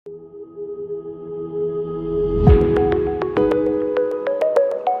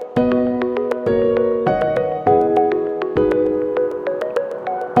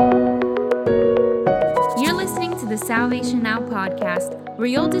Salvation Now podcast, where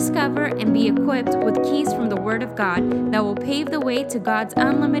you'll discover and be equipped with keys from the Word of God that will pave the way to God's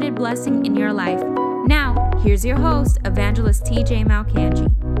unlimited blessing in your life. Now, here's your host, Evangelist TJ Malcanji.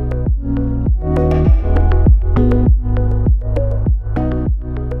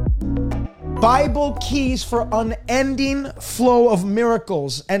 Bible keys for unending flow of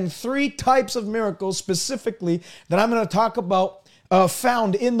miracles, and 3 types of miracles specifically that I'm going to talk about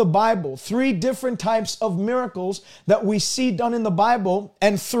found in the Bible. 3 different types of miracles that we see done in the Bible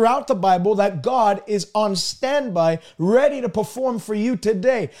and throughout the Bible that God is on standby, ready to perform for you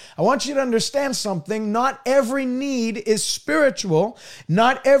today. I want you to understand something. Not every need is spiritual,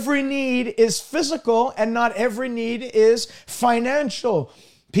 not every need is physical, and not every need is financial.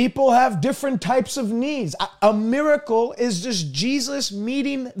 People have different types of needs. A miracle is just Jesus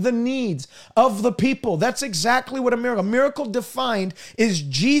meeting the needs of the people. That's exactly what a miracle. A miracle defined is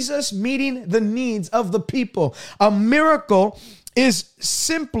Jesus meeting the needs of the people. A miracle is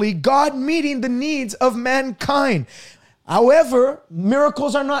simply God meeting the needs of mankind. However,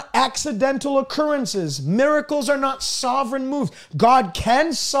 miracles are not accidental occurrences. Miracles are not sovereign moves. God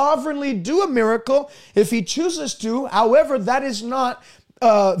can sovereignly do a miracle if he chooses to. However, that is not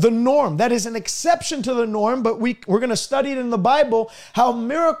the norm. That is an exception to the norm, but we're going to study it in the Bible, how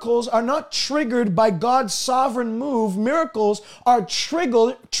miracles are not triggered by God's sovereign move. Miracles are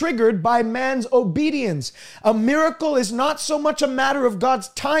triggered by man's obedience. A miracle is not so much a matter of God's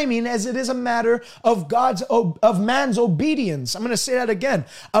timing as it is a matter of man's obedience. I'm going to say that again.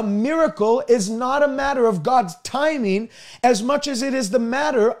 A miracle is not a matter of God's timing as much as it is the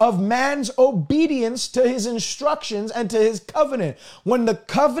matter of man's obedience to his instructions and to his covenant. When the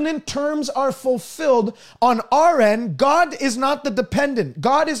covenant terms are fulfilled on our end, God is not the dependent.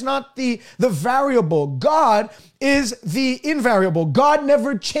 God is not the variable. God is the invariable. God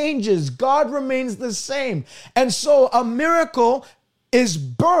never changes. God remains the same. And so a miracle is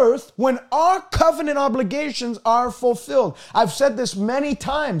birthed when our covenant obligations are fulfilled. I've said this many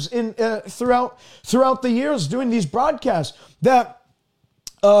times throughout the years doing these broadcasts that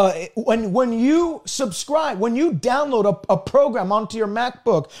when you subscribe, when you download a program onto your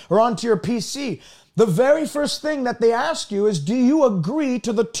MacBook or onto your PC, the very first thing that they ask you is, do you agree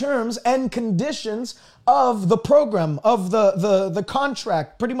to the terms and conditions of the program, of the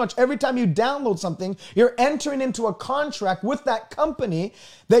contract? Pretty much every time you download something, you're entering into a contract with that company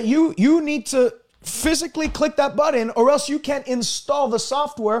that you need to physically click that button, or else you can't install the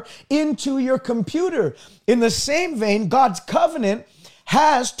software into your computer. In the same vein, God's covenant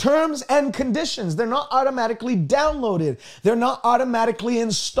has terms and conditions. They're not automatically downloaded. They're not automatically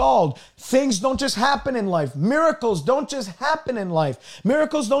installed. Things don't just happen in life. Miracles don't just happen in life.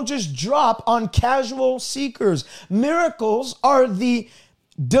 Miracles don't just drop on casual seekers. Miracles are the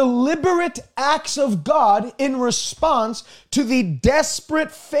deliberate acts of God in response to the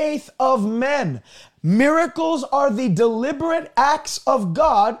desperate faith of men. Miracles are the deliberate acts of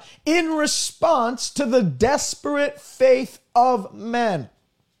God in response to the desperate faith of men.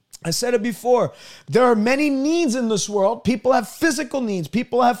 I said it before. There are many needs in this world. People have physical needs.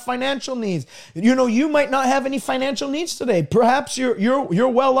 People have financial needs. You might not have any financial needs today. Perhaps you're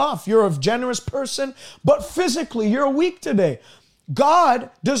well off. You're a generous person, but physically you're weak today.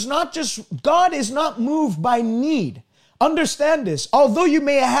 God is not moved by need. Understand this. Although you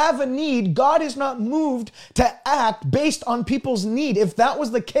may have a need, God is not moved to act based on people's need. If that was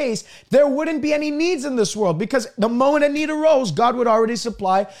the case, there wouldn't be any needs in this world, because the moment a need arose, God would already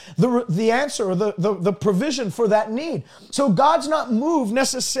supply the answer or the provision for that need. So God's not moved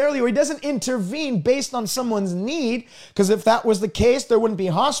necessarily, or he doesn't intervene based on someone's need, because if that was the case, there wouldn't be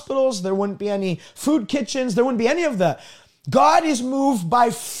hospitals, there wouldn't be any food kitchens, there wouldn't be any of that. God is moved by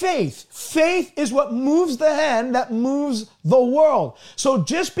faith. Faith is what moves the hand that moves the world. So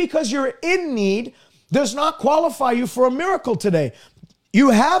just because you're in need does not qualify you for a miracle today. You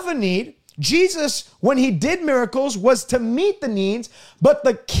have a need. Jesus, when he did miracles, was to meet the needs, but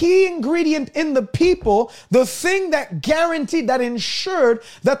the key ingredient in the people, the thing that guaranteed, that ensured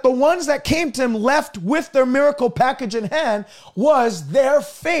that the ones that came to him left with their miracle package in hand, was their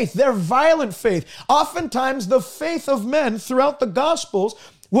faith, their violent faith. Oftentimes, the faith of men throughout the Gospels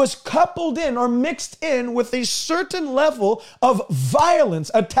was coupled in or mixed in with a certain level of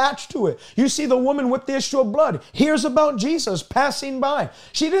violence attached to it. You see the woman with the issue of blood hears about Jesus passing by.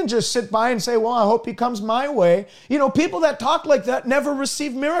 She didn't just sit by and say, well, I hope he comes my way. People that talk like that never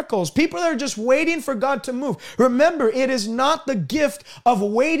receive miracles. People that are just waiting for God to move. Remember, it is not the gift of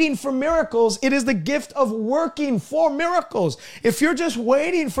waiting for miracles. It is the gift of working for miracles. If you're just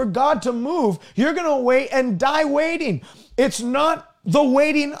waiting for God to move, you're going to wait and die waiting. It's not the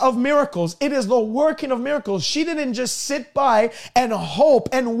waiting of miracles. It is the working of miracles. She didn't just sit by and hope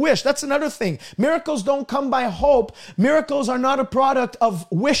and wish. That's another thing. Miracles don't come by hope. Miracles are not a product of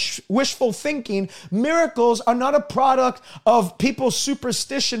wishful thinking. Miracles are not a product of people's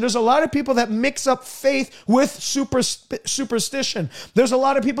superstition. There's a lot of people that mix up faith with superstition. There's a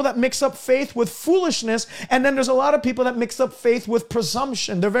lot of people that mix up faith with foolishness. And then there's a lot of people that mix up faith with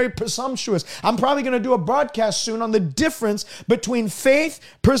presumption. They're very presumptuous. I'm probably going to do a broadcast soon on the difference between faith,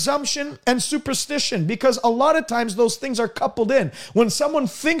 presumption, and superstition, because a lot of times those things are coupled in. When someone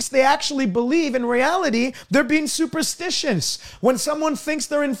thinks they actually believe, in reality, they're being superstitious. When someone thinks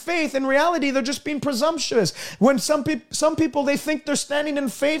they're in faith, in reality, they're just being presumptuous. When some people, they think they're standing in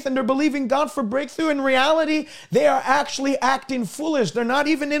faith and they're believing God for breakthrough, in reality, they are actually acting foolish. They're not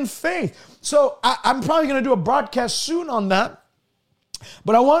even in faith. So I'm probably going to do a broadcast soon on that.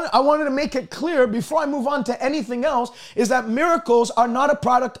 But I wanted to make it clear before I move on to anything else, is that miracles are not a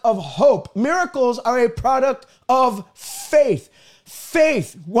product of hope. Miracles are a product of faith.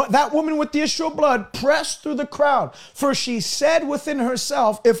 Faith, that woman with the issue of blood pressed through the crowd, for she said within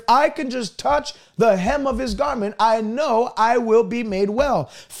herself, if I can just touch the hem of his garment, I know I will be made well.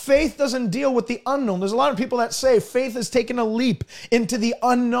 Faith doesn't deal with the unknown. There's a lot of people that say faith is taking a leap into the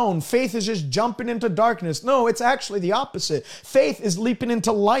unknown. Faith is just jumping into darkness. No, it's actually the opposite. Faith is leaping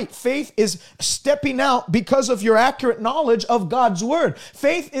into light. Faith is stepping out because of your accurate knowledge of God's word.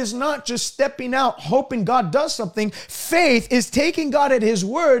 Faith is not just stepping out hoping God does something. Faith is taking God at his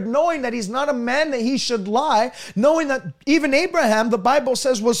word, knowing that he's not a man that he should lie, knowing that even Abraham, the Bible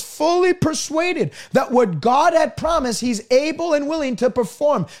says, was fully persuaded that what God had promised, he's able and willing to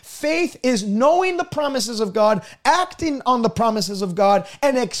perform. Faith is knowing the promises of God, acting on the promises of God,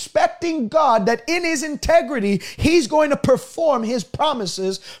 and expecting God that in his integrity, he's going to perform his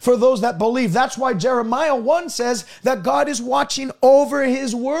promises for those that believe. That's why Jeremiah 1 says that God is watching over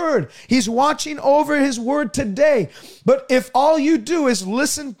his word. He's watching over his word today. But if all you do is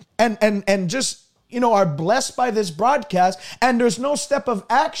listen and just are blessed by this broadcast, and there's no step of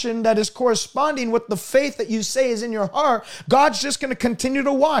action that is corresponding with the faith that you say is in your heart, God's just going to continue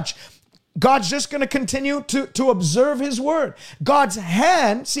to watch. God's just going to continue to observe his word. God's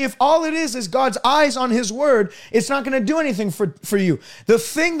hand, see, if all it is God's eyes on his word, it's not going to do anything for you. The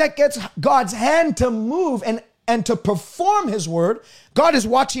thing that gets God's hand to move and to perform his word, God is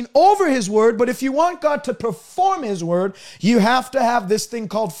watching over his word, but if you want God to perform his word, you have to have this thing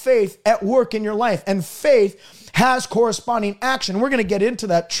called faith at work in your life. And faith has corresponding action. We're going to get into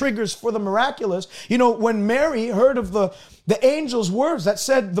that. Triggers for the miraculous. When Mary heard of the angel's words that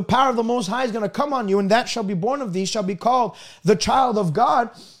said, the power of the Most High is going to come on you, and that shall be born of thee shall be called the child of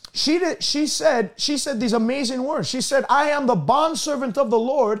God. She said these amazing words. She said, I am the bondservant of the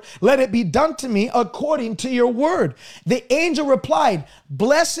Lord. Let it be done to me according to your word. The angel replied,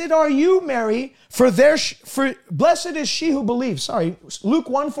 blessed are you, Mary, for blessed is she who believes. Luke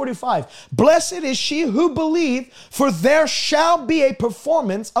 1:45. Blessed is she who believed, for there shall be a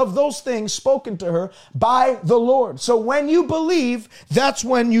performance of those things spoken to her by the Lord. So when you believe, that's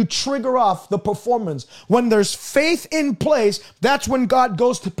when you trigger off the performance. When there's faith in place, that's when God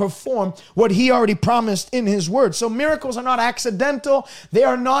goes to perform what he already promised in his word. So miracles are not accidental. They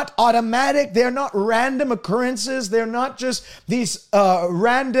are not automatic. They're not random occurrences. They're not just these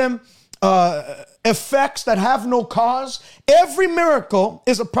random effects that have no cause. Every miracle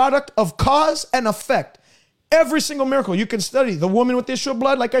is a product of cause and effect. Every single miracle you can study. The woman with the issue of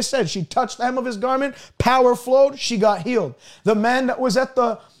blood, like I said, she touched the hem of his garment, power flowed, she got healed. The man that was at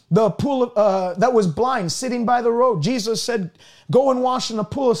the pool that was blind, sitting by the road, Jesus said, go and wash in the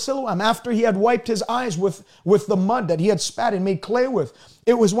pool of Siloam, after he had wiped his eyes with the mud that he had spat and made clay with.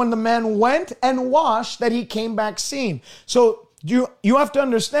 It was when the man went and washed that he came back seeing. So you have to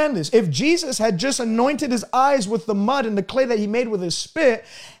understand this. If Jesus had just anointed his eyes with the mud and the clay that he made with his spit,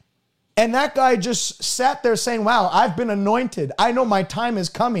 and that guy just sat there saying, wow, I've been anointed. I know my time is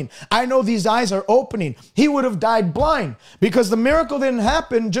coming. I know these eyes are opening. He would have died blind, because the miracle didn't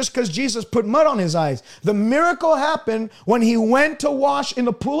happen just because Jesus put mud on his eyes. The miracle happened when he went to wash in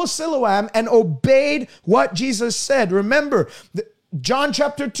the pool of Siloam and obeyed what Jesus said. Remember, John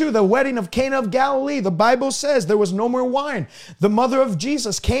chapter 2, the wedding of Cana of Galilee, the Bible says there was no more wine. The mother of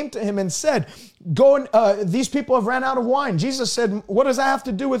Jesus came to him and said, these people have ran out of wine. Jesus said, what does that have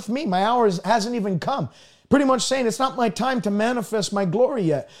to do with me? My hour hasn't even come. Pretty much saying it's not my time to manifest my glory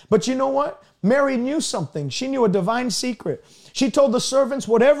yet. But you know what? Mary knew something. She knew a divine secret. She told the servants,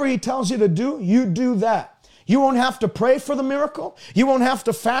 whatever he tells you to do, you do that. You won't have to pray for the miracle. You won't have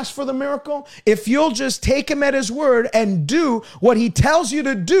to fast for the miracle. If you'll just take him at his word and do what he tells you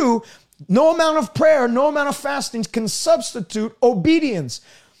to do, No amount of prayer, no amount of fasting can substitute obedience.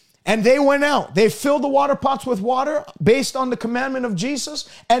 And they went out. They filled the water pots with water based on the commandment of Jesus.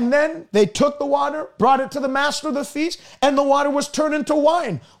 And then they took the water, brought it to the master of the feast, and the water was turned into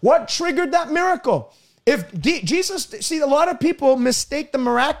wine. What triggered that miracle? If Jesus, see, a lot of people mistake the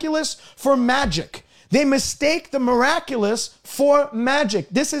miraculous for magic. They mistake the miraculous for magic.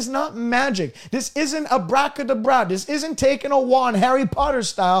 This is not magic. This isn't abracadabra. This isn't taking a wand, Harry Potter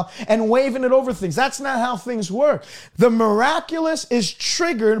style, and waving it over things. That's not how things work. The miraculous is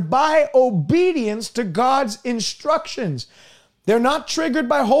triggered by obedience to God's instructions. They're not triggered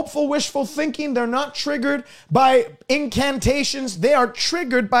by hopeful, wishful thinking. They're not triggered by incantations. They are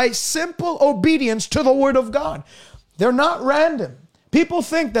triggered by simple obedience to the word of God. They're not random. People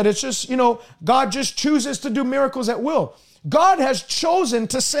think that it's just, God just chooses to do miracles at will. God has chosen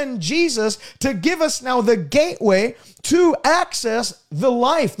to send Jesus to give us now the gateway to access the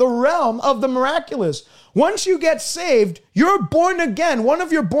life, the realm of the miraculous. Once you get saved, you're born again. One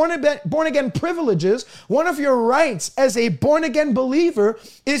of your born again privileges, one of your rights as a born again believer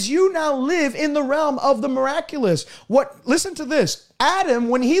is you now live in the realm of the miraculous. Listen to this. Adam,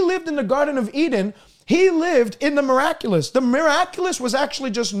 when he lived in the Garden of Eden, he lived in the miraculous. The miraculous was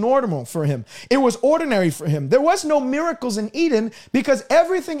actually just normal for him. It was ordinary for him. There was no miracles in Eden because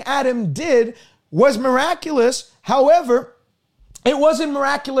everything Adam did was miraculous. However, it wasn't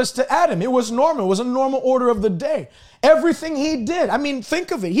miraculous to Adam. It was normal. It was a normal order of the day. Everything he did, think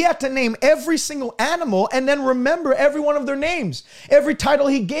of it. He had to name every single animal and then remember every one of their names, every title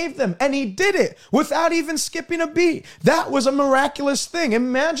he gave them. And he did it without even skipping a beat. That was a miraculous thing.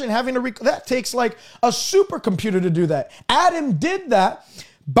 Imagine having that takes like a supercomputer to do that. Adam did that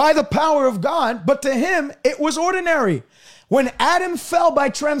by the power of God, but to him, it was ordinary. When Adam fell by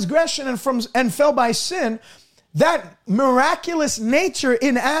transgression and fell by sin, that miraculous nature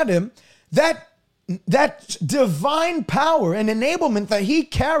in Adam, that divine power and enablement that he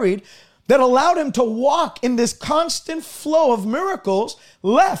carried that allowed him to walk in this constant flow of miracles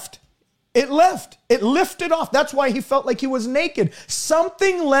left. It lifted off. That's why he felt like he was naked.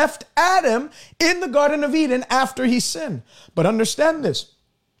 Something left Adam in the Garden of Eden after he sinned. But understand this.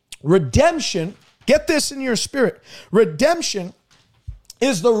 Redemption, get this in your spirit. Redemption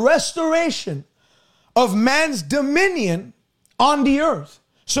is the restoration of man's dominion on the earth,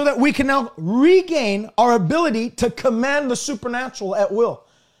 so that we can now regain our ability to command the supernatural at will.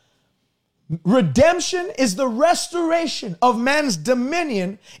 Redemption is the restoration of man's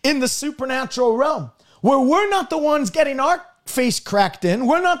dominion in the supernatural realm, where we're not the ones getting our face cracked in.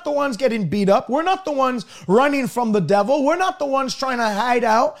 We're not the ones getting beat up. We're not the ones running from the devil. We're not the ones trying to hide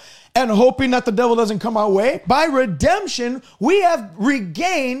out and hoping that the devil doesn't come our way. By redemption, we have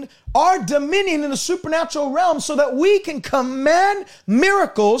regained our dominion in the supernatural realm so that we can command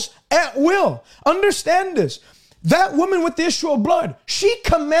miracles at will. Understand this. That woman with the issue of blood, she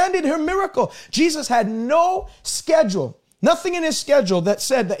commanded her miracle. Jesus had no schedule, nothing in his schedule that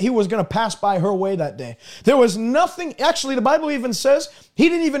said that he was going to pass by her way that day. There was nothing. Actually, the Bible even says he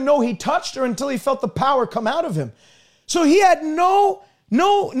didn't even know he touched her until he felt the power come out of him. So he had no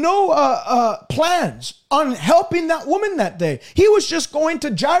plans on helping that woman that day. He was just going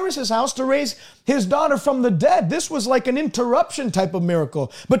to Jairus' house to raise his daughter from the dead. This was like an interruption type of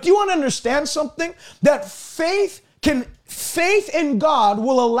miracle. But do you want to understand something? That faith in God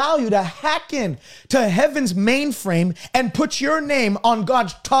will allow you to hack in to heaven's mainframe and put your name on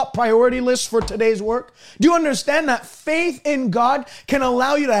God's top priority list for today's work. Do you understand that faith in God can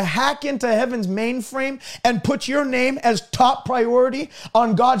allow you to hack into heaven's mainframe and put your name as top priority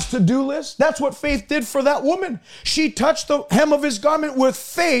on God's to-do list? That's what faith did for that woman. She touched the hem of his garment with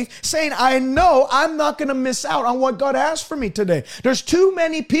faith, saying, I know I'm not going to miss out on what God has for me today. There's too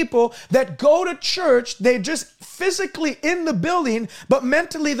many people that go to church, they just physically in the building, but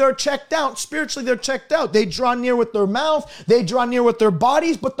mentally they're checked out. Spiritually, they're checked out. They draw near with their mouth, they draw near with their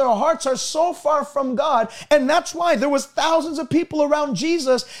bodies, but their hearts are so far from God. And that's why there was thousands of people around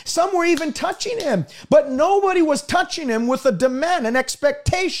Jesus. Some were even touching him, but nobody was touching him with a demand, an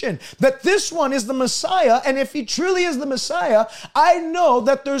expectation that this one is the Messiah. And if he truly is the Messiah, I know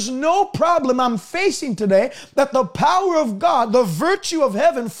that there's no problem I'm facing today that the power of God, the virtue of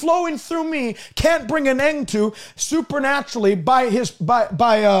heaven flowing through me can't bring an end to supernaturally by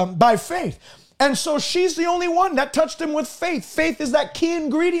faith. And so she's the only one that touched him with faith. Faith is that key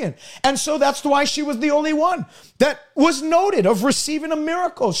ingredient. And so that's why she was the only one that was noted of receiving a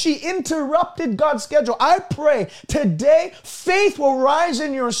miracle. She interrupted God's schedule. I pray today faith will rise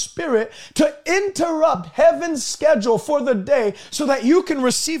in your spirit to interrupt heaven's schedule for the day so that you can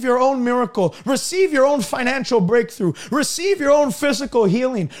receive your own miracle, receive your own financial breakthrough, receive your own physical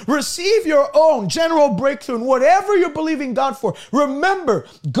healing, receive your own general breakthrough in whatever you're believing God for. Remember,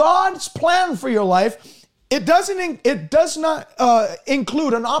 God's plan for your life, it does not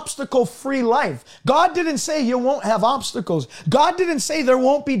include an obstacle-free life. God didn't say you won't have obstacles. God didn't say there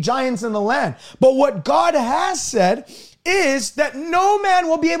won't be giants in the land. But what God has said is that no man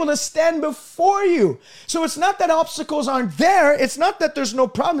will be able to stand before you. So it's not that obstacles aren't there. It's not that there's no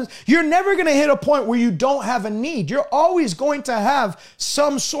problems. You're never going to hit a point where you don't have a need. You're always going to have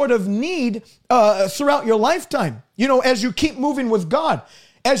some sort of need throughout your lifetime, as you keep moving with God.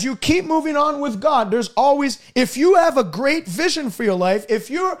 As you keep moving on with God, there's always, if you have a great vision for your life, if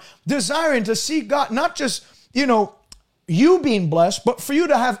you're desiring to see God, not just, you being blessed, but for you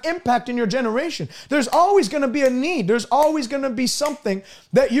to have impact in your generation, there's always going to be a need. There's always going to be something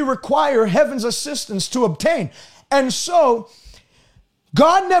that you require heaven's assistance to obtain. And so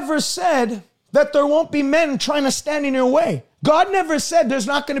God never said that there won't be men trying to stand in your way. God never said there's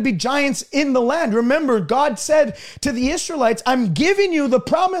not going to be giants in the land. Remember, God said to the Israelites, I'm giving you the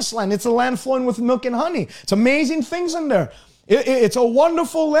promised land. It's a land flowing with milk and honey. It's amazing things in there. It's a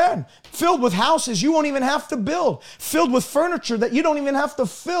wonderful land filled with houses you won't even have to build, filled with furniture that you don't even have to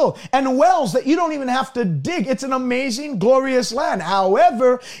fill, and wells that you don't even have to dig. It's an amazing, glorious land.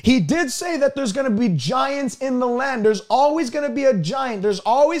 However, he did say that there's going to be giants in the land. There's always going to be a giant. There's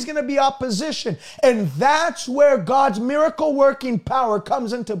always going to be opposition. And that's where God's miracle working power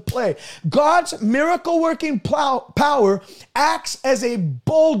comes into play. God's miracle working power acts as a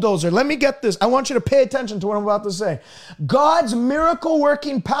bulldozer. Let me get this. I want you to pay attention to what I'm about to say. God's miracle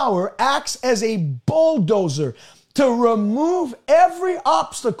working power acts as a bulldozer to remove every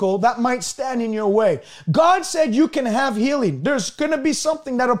obstacle that might stand in your way. God said you can have healing. There's going to be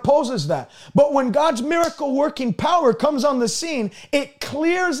something that opposes that. But when God's miracle working power comes on the scene, it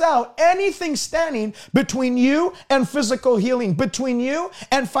clears out anything standing between you and physical healing, between you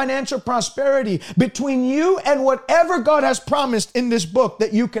and financial prosperity, between you and whatever God has promised in this book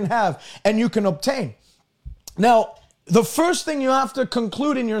that you can have and you can obtain. Now, the first thing you have to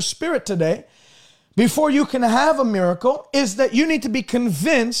conclude in your spirit today, before you can have a miracle, is that you need to be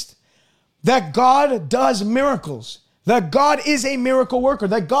convinced that God does miracles, that God is a miracle worker,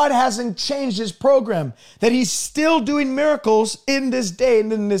 that God hasn't changed his program, that he's still doing miracles in this day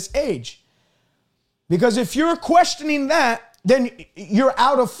and in this age. Because if you're questioning that, then you're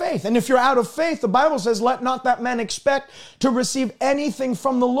out of faith. And if you're out of faith, the Bible says, let not that man expect to receive anything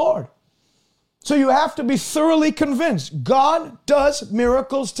from the Lord. So you have to be thoroughly convinced God does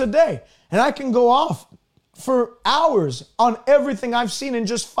miracles today. And I can go off for hours on everything I've seen in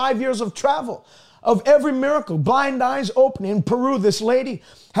just 5 years of travel, of every miracle. Blind eyes opening. In Peru, this lady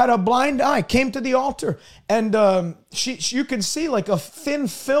had a blind eye, came to the altar, and you can see like a thin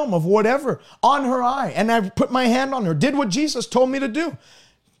film of whatever on her eye. And I put my hand on her, did what Jesus told me to do.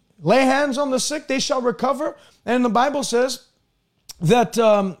 Lay hands on the sick, they shall recover. And the Bible says that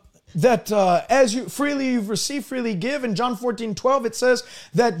as you freely you've received, freely give. In John 14:12, it says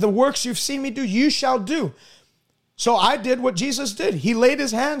that the works you've seen me do, you shall do. So I did what Jesus did. He laid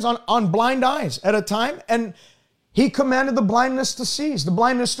his hands on blind eyes at a time, and he commanded the blindness to cease, the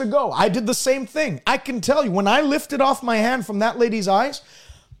blindness to go. I did the same thing. I can tell you, when I lifted off my hand from that lady's eyes,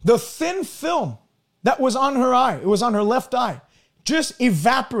 the thin film that was on her eye, it was on her left eye, just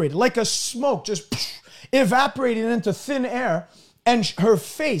evaporated like a smoke, just evaporated into thin air. And her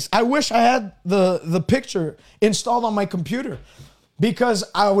face, I wish I had the picture installed on my computer because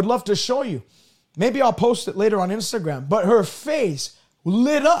I would love to show you. Maybe I'll post it later on Instagram. But her face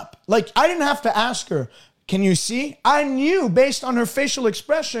lit up. Like, I didn't have to ask her, can you see? I knew based on her facial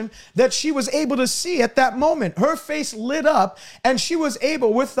expression that she was able to see at that moment. Her face lit up, and she was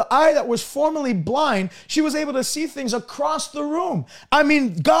able, with the eye that was formerly blind, she was able to see things across the room. I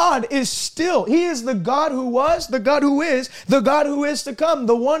mean, God is still, he is the God who was, the God who is, the God who is to come,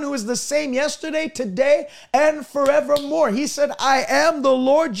 the one who is the same yesterday, today, and forevermore. He said, I am the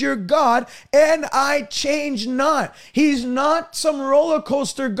Lord your God, and I change not. He's not some roller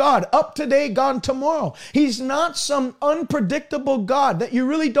coaster God, up today, gone tomorrow. He's not some unpredictable God that you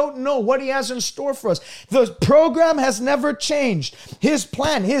really don't know what he has in store for us. The program has never changed. His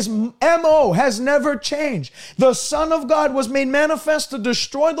plan, his MO has never changed. The Son of God was made manifest to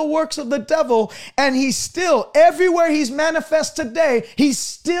destroy the works of the devil, and he's still, everywhere he's manifest today, he's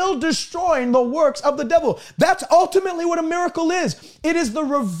still destroying the works of the devil. That's ultimately what a miracle is. It is the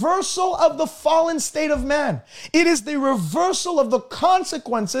reversal of the fallen state of man. It is the reversal of the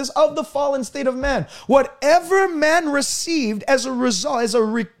consequences of the fallen state of man. Whatever man received as a result, as a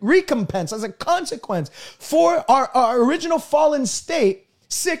recompense, as a consequence for our original fallen state,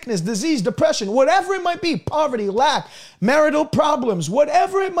 sickness, disease, depression, whatever it might be, poverty, lack, marital problems,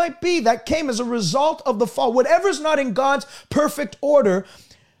 whatever it might be that came as a result of the fall, whatever's not in God's perfect order,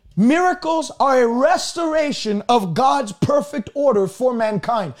 miracles are a restoration of God's perfect order for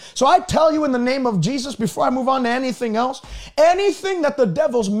mankind. So I tell you in the name of Jesus, before I move on to anything else, anything that the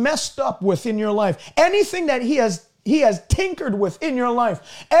devil's messed up with in your life, anything that he has tinkered with in your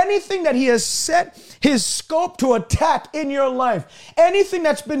life, anything that he has set his scope to attack in your life, anything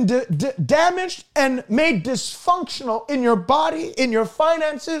that's been damaged and made dysfunctional in your body, in your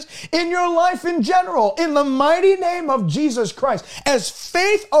finances, in your life in general, in the mighty name of Jesus Christ, as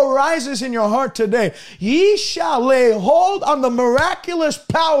faith arises in your heart today, ye shall lay hold on the miraculous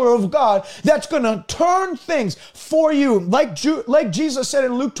power of God that's going to turn things for you. Like Jesus said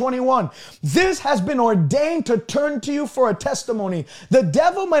in Luke 21, this has been ordained to turn to you for a testimony. The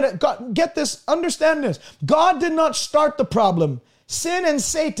devil might have get this, understand this. God did not start the problem. Sin and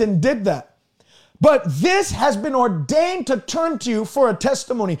Satan did that. But this has been ordained to turn to you for a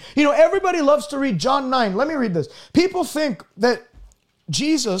testimony. You know, everybody loves to read John 9. Let me read this. People think that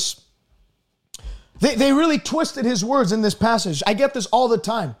Jesus, they really twisted his words in this passage. I get this all the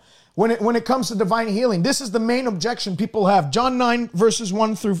time. When it comes to divine healing, this is the main objection people have. John 9, verses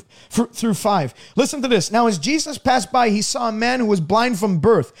 1 through 5. Listen to this. Now, as Jesus passed by, he saw a man who was blind from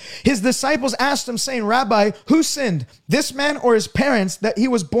birth. His disciples asked him, saying, Rabbi, who sinned, this man or his parents, that he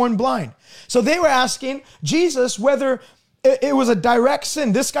was born blind? So they were asking Jesus whether it was a direct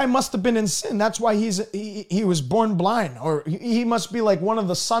sin. This guy must have been in sin. That's why he was born blind, or he must be like one of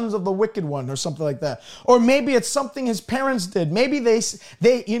the sons of the wicked one or something like that. Or maybe it's something his parents did. Maybe they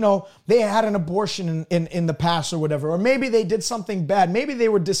had an abortion in the past or whatever. Or maybe they did something bad. Maybe they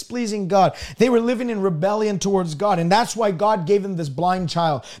were displeasing God. They were living in rebellion towards God. And that's why God gave them this blind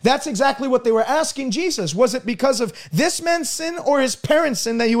child. That's exactly what they were asking Jesus. Was it because of this man's sin or his parents'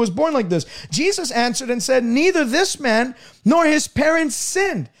 sin that he was born like this? Jesus answered and said, neither this man nor his parents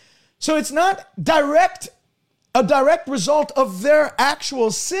sinned. So it's not a direct result of their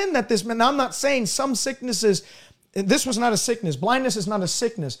actual sin that this man. Now, I'm not saying some sicknesses, this was not a sickness. Blindness is not a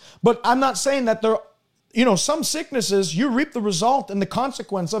sickness. But I'm not saying that some sicknesses, you reap the result and the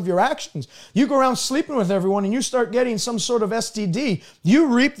consequence of your actions. You go around sleeping with everyone and you start getting some sort of STD. You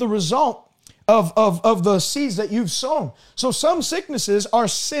reap the result of the seeds that you've sown. So some sicknesses are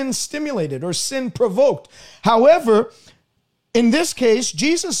sin stimulated or sin provoked. However, in this case,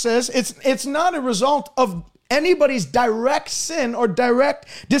 Jesus says it's not a result of anybody's direct sin or direct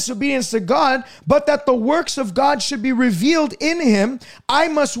disobedience to God, but that the works of God should be revealed in him. I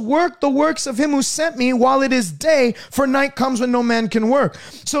must work the works of him who sent me while it is day, for night comes when no man can work.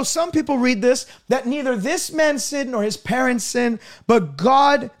 So some people read this, that neither this man sinned nor his parents sinned, but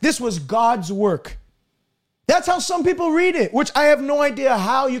this was God's work. That's how some people read it, which I have no idea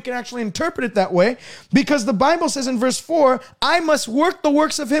how you can actually interpret it that way, because the Bible says in verse 4, I must work the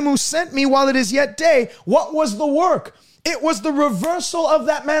works of him who sent me while it is yet day. What was the work? It was the reversal of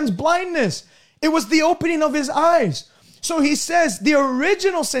that man's blindness. It was the opening of his eyes. So he says the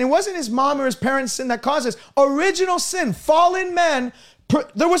original sin, it wasn't his mom or his parents' sin that caused this. Original sin, fallen man.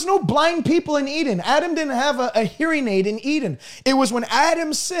 There was no blind people in Eden. Adam didn't have a hearing aid in Eden. It was when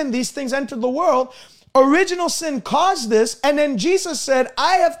Adam sinned, these things entered the world. Original sin caused this, and then Jesus said,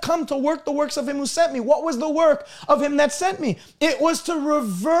 I have come to work the works of him who sent me. What was the work of him that sent me? It was to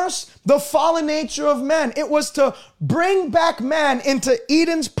reverse the fallen nature of man. It was to bring back man into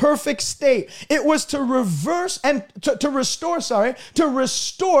Eden's perfect state. It was to reverse and to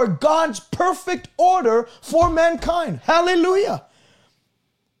restore God's perfect order for mankind. Hallelujah.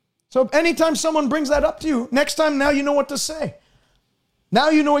 So anytime someone brings that up to you, next time, now you know what to say. Now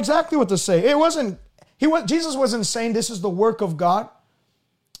you know exactly what to say. Jesus wasn't saying this is the work of God,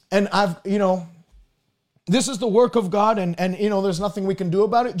 and this is the work of God, and there's nothing we can do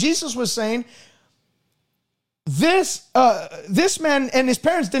about it. Jesus was saying this man and his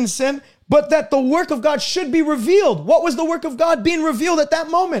parents didn't sin, but that the work of God should be revealed. What was the work of God being revealed at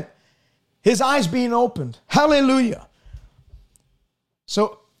that moment? His eyes being opened. Hallelujah.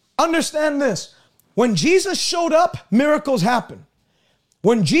 So understand this. When Jesus showed up, miracles happened.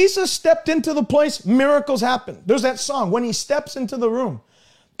 When Jesus stepped into the place, miracles happen. There's that song, when he steps into the room,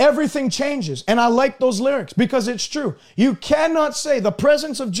 everything changes. And I like those lyrics because it's true. You cannot say the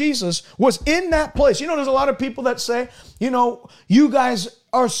presence of Jesus was in that place. You know, there's a lot of people that say, you guys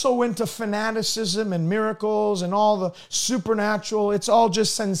are so into fanaticism and miracles and all the supernatural. It's all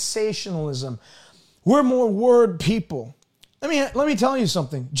just sensationalism. We're more word people. Let me tell you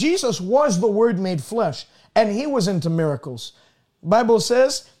something. Jesus was the Word made flesh, and he was into miracles. The Bible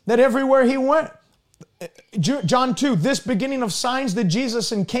says that everywhere he went, John 2, this beginning of signs that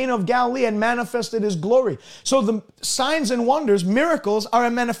Jesus in Cana of Galilee had manifested his glory. So the signs and wonders, miracles, are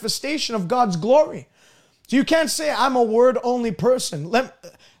a manifestation of God's glory. So you can't say I'm a word-only person.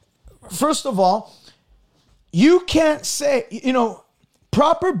 First of all, you can't say,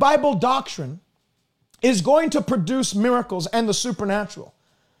 proper Bible doctrine is going to produce miracles and the supernatural.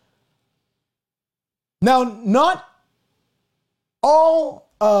 Now, not all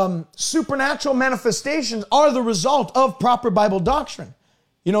supernatural manifestations are the result of proper Bible doctrine.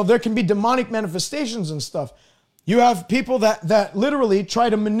 There can be demonic manifestations and stuff. You have people that literally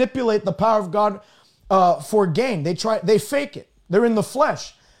try to manipulate the power of God for gain. They fake it. They're in the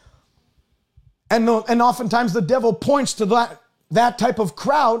flesh. And oftentimes the devil points to that type of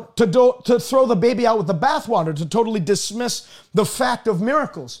crowd to throw the baby out with the bathwater, to totally dismiss the fact of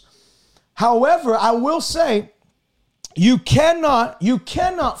miracles. However, I will say, you cannot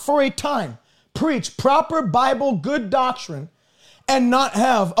for a time preach proper Bible good doctrine and not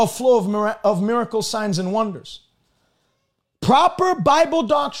have a flow of miracles, signs, and wonders. Proper Bible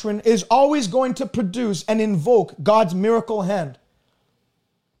doctrine is always going to produce and invoke God's miracle hand.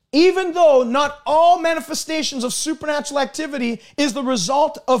 Even though not all manifestations of supernatural activity is the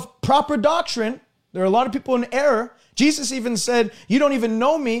result of proper doctrine, there are a lot of people in error. Jesus even said, you don't even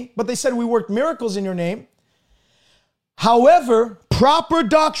know me, but they said we worked miracles in your name. However, proper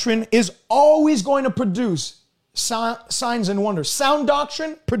doctrine is always going to produce signs and wonders. Sound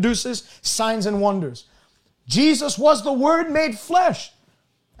doctrine produces signs and wonders. Jesus was the Word made flesh.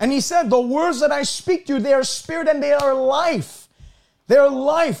 And he said, the words that I speak to you, they are spirit and they are life. They're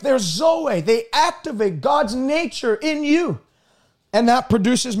life, they're Zoe. They activate God's nature in you. And that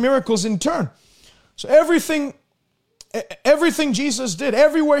produces miracles in turn. So everything Jesus did,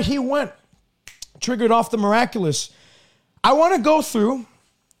 everywhere he went, triggered off the miraculous. I want to go through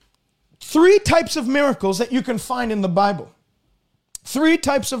 3 types of miracles that you can find in the Bible. 3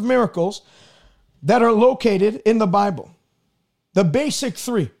 types of miracles that are located in the Bible. The basic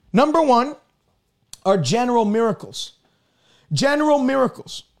 3. Number 1 are general miracles. General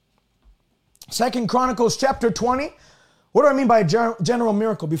miracles. 2 Chronicles chapter 20. What do I mean by a general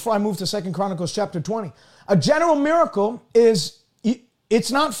miracle? Before I move to 2 Chronicles chapter 20. A general miracle is,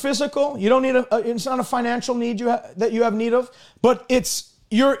 it's not physical. You don't need it's not a financial need that you have need of, but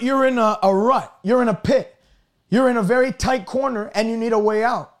you're in a rut. You're in a pit. You're in a very tight corner and you need a way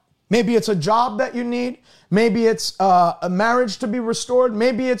out. Maybe it's a job that you need. Maybe it's a marriage to be restored.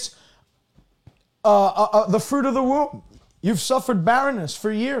 Maybe it's the fruit of the womb. You've suffered barrenness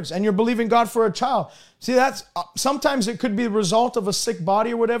for years and you're believing God for a child. See, that's sometimes it could be the result of a sick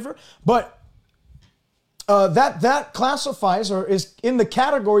body or whatever, but that classifies or is in the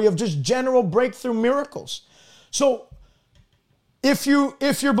category of just general breakthrough miracles. So if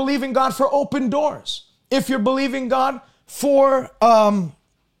you're believing God for open doors, if you're believing God for a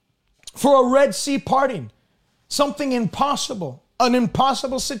Red Sea parting, something impossible, an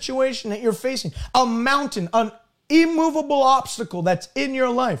impossible situation that you're facing, a mountain, an immovable obstacle that's in your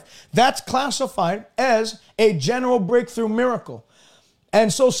life, that's classified as a general breakthrough miracle.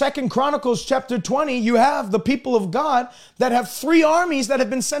 And so 2 Chronicles chapter 20, you have the people of God that have 3 armies that have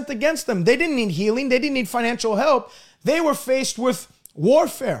been sent against them. They didn't need healing. They didn't need financial help. They were faced with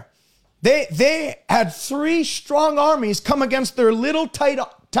warfare. They had 3 strong armies come against their little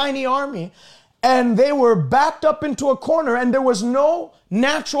tiny army, and they were backed up into a corner and there was no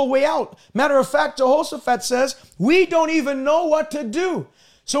natural way out. Matter of fact, Jehoshaphat says, we don't even know what to do.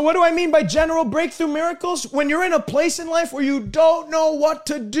 So what do I mean by general breakthrough miracles? When you're in a place in life where you don't know what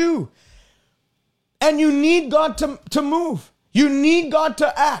to do and you need God to move, you need God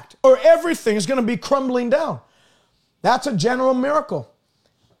to act, or everything is going to be crumbling down. That's a general miracle.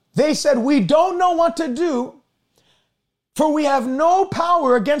 They said, we don't know what to do, for we have no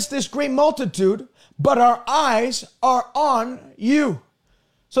power against this great multitude, but our eyes are on you.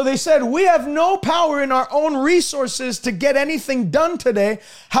 So they said, we have no power in our own resources to get anything done today.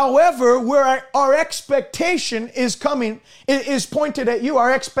 However, where our expectation is coming, it is pointed at you.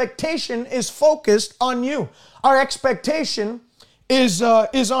 Our expectation is focused on you. Our expectation is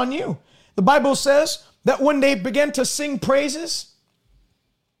on you. The Bible says that when they began to sing praises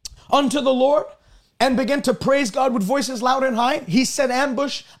unto the Lord and began to praise God with voices loud and high, he set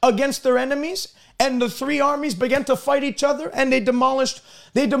ambush against their enemies, and the three armies began to fight each other, and they demolished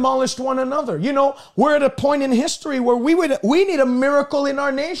one another. You know, we're at a point in history where we need a miracle in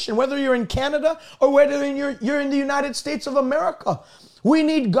our nation, whether you're in Canada or whether you're in the United States of America. We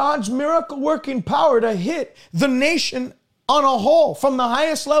need God's miracle working power to hit the nation on a whole, from the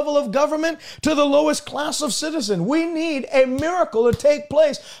highest level of government to the lowest class of citizen. We need a miracle to take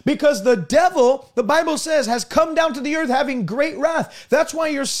place because the devil, the Bible says, has come down to the earth having great wrath. That's why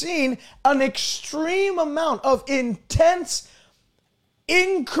you're seeing an extreme amount of intense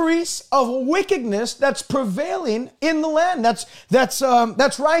increase of wickedness that's prevailing in the land.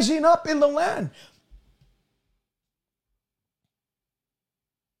 That's rising up in the land.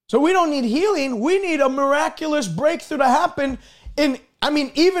 So we don't need healing. We need a miraculous breakthrough to happen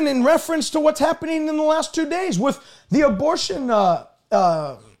even in reference to what's happening in the last 2 days with the abortion,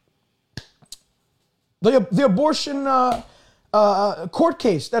 court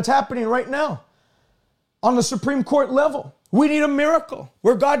case that's happening right now on the Supreme Court level. We need a miracle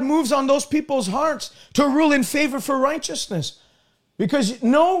where God moves on those people's hearts to rule in favor for righteousness, because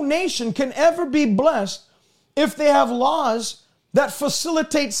no nation can ever be blessed if they have laws that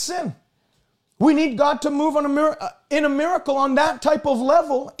facilitates sin. We need God to move in a miracle on that type of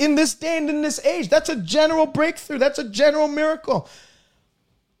level in this day and in this age. That's a general breakthrough. That's a general miracle.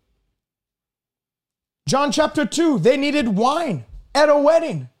 John chapter 2, they needed wine at a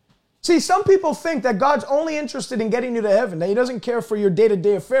wedding. See, some people think that God's only interested in getting you to heaven, that he doesn't care for your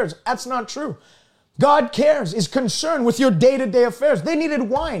day-to-day affairs. That's not true. God cares, is concerned with your day-to-day affairs. They needed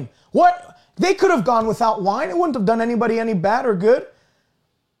wine. What? They could have gone without wine. It wouldn't have done anybody any bad or good.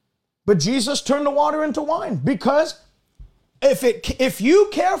 But Jesus turned the water into wine, because if you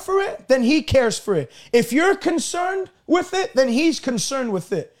care for it, then he cares for it. If you're concerned with it, then he's concerned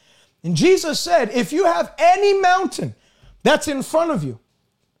with it. And Jesus said, if you have any mountain that's in front of you,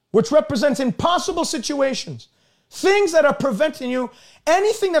 which represents impossible situations, things that are preventing you,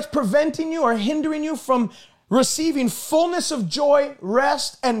 anything that's preventing you or hindering you from receiving fullness of joy,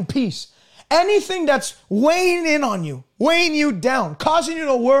 rest, and peace, anything that's weighing in on you, weighing you down, causing you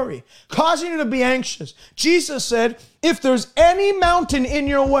to worry, causing you to be anxious. Jesus said, if there's any mountain in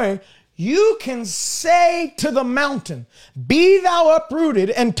your way, you can say to the mountain, be thou uprooted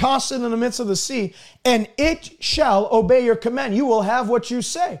and tossed in the midst of the sea, and it shall obey your command. You will have what you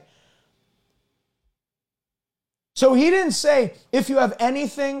say. So he didn't say, if you have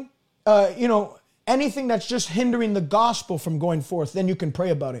anything, anything that's just hindering the gospel from going forth, then you can pray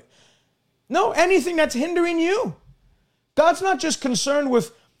about it. No, anything that's hindering you. God's not just concerned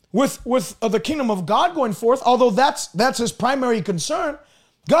with the kingdom of God going forth, although that's his primary concern.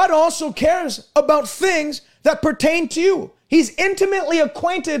 God also cares about things that pertain to you. He's intimately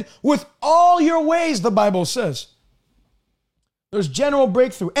acquainted with all your ways, the Bible says. There's general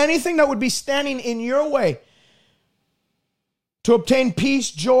breakthrough. Anything that would be standing in your way to obtain peace,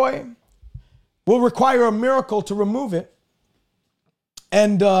 joy, will require a miracle to remove it.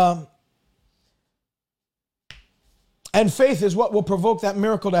 And faith is what will provoke that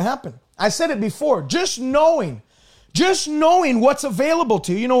miracle to happen. I said it before, just knowing what's available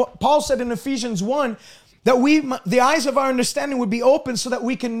to you. You know, Paul said in Ephesians 1 that the eyes of our understanding would be open so that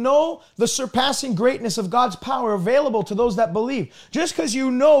we can know the surpassing greatness of God's power available to those that believe. Just because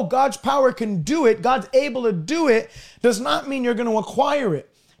you know God's power can do it, God's able to do it, does not mean you're going to acquire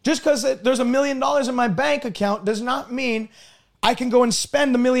it. Just because there's $1 million in my bank account does not mean I can go and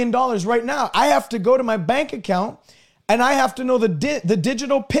spend $1 million right now. I have to go to my bank account and I have to know the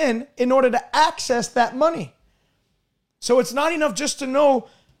digital PIN in order to access that money. So it's not enough just to know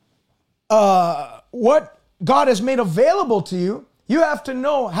what God has made available to you. You have to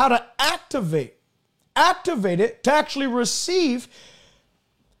know how to activate it to actually receive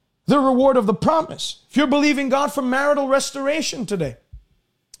the reward of the promise. If you're believing God for marital restoration today,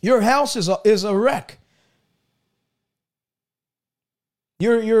 your house is a wreck.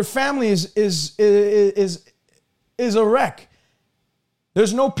 Your family is a wreck.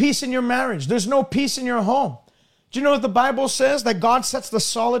 There's no peace in your marriage. There's no peace in your home. Do you know what the Bible says? That God sets the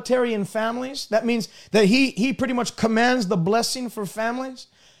solitary in families. That means that he pretty much commands the blessing for families.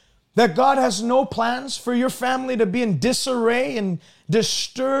 That God has no plans for your family to be in disarray and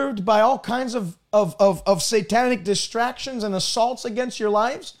disturbed by all kinds of satanic distractions and assaults against your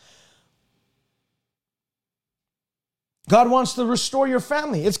lives. God wants to restore your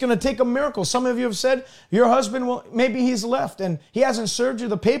family. It's going to take a miracle. Some of you have said your husband maybe he's left and he hasn't served you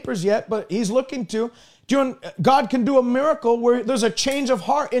the papers yet, but he's looking to. God can do a miracle where there's a change of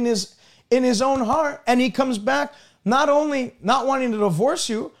heart in in his own heart, and he comes back not only not wanting to divorce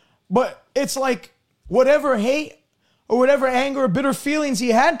you, but it's like whatever hate or whatever anger or bitter feelings he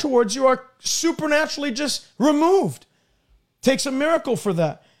had towards you are supernaturally just removed. Takes a miracle for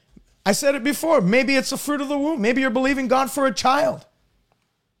that. I said it before. Maybe it's the fruit of the womb. Maybe you're believing God for a child.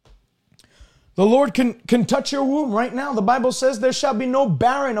 The Lord can touch your womb right now. The Bible says there shall be no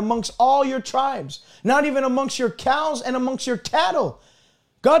barren amongst all your tribes, not even amongst your cows and amongst your cattle.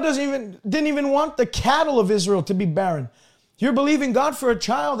 God didn't even want the cattle of Israel to be barren. You're believing God for a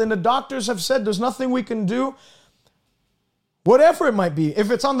child, and the doctors have said there's nothing we can do. Whatever it might be, if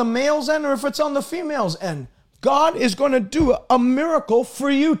it's on the male's end or if it's on the female's end, God is going to do a miracle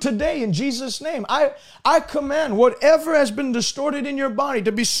for you today in Jesus' name. I command whatever has been distorted in your body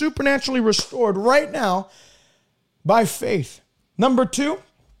to be supernaturally restored right now by faith. Number 2,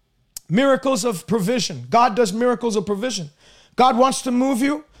 miracles of provision. God does miracles of provision. God wants to move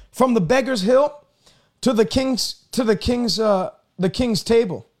you from the beggar's hill to the king's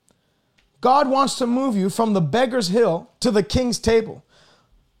table. God wants to move you from the beggar's hill to the king's table.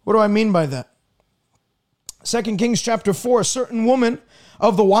 What do I mean by that? 2 Kings chapter 4, a certain woman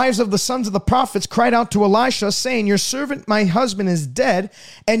of the wives of the sons of the prophets cried out to Elisha, saying, your servant, my husband, is dead,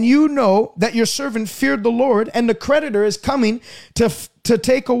 and you know that your servant feared the Lord, and the creditor is coming to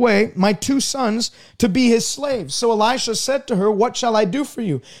take away my 2 sons to be his slaves. So Elisha said to her, what shall I do for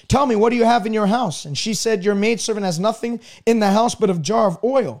you? Tell me, what do you have in your house? And she said, your maidservant has nothing in the house but a jar of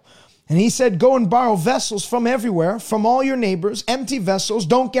oil. And he said, go and borrow vessels from everywhere, from all your neighbors, empty vessels.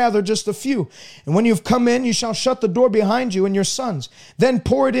 Don't gather just a few. And when you've come in, you shall shut the door behind you and your sons. Then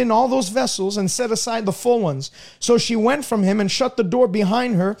pour it in all those vessels and set aside the full ones. So she went from him and shut the door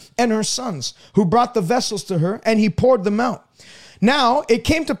behind her and her sons, who brought the vessels to her, and he poured them out. Now it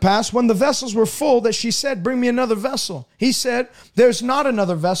came to pass when the vessels were full that she said, bring me another vessel. He said, there's not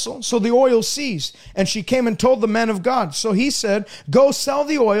another vessel. So the oil ceased, and she came and told the man of God. So he said, go sell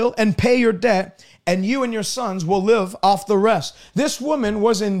the oil and pay your debt, and you and your sons will live off the rest. This woman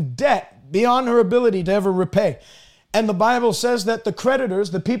was in debt beyond her ability to ever repay. And the Bible says that the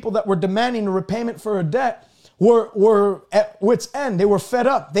creditors, the people that were demanding a repayment for her debt, were at wit's end. They were fed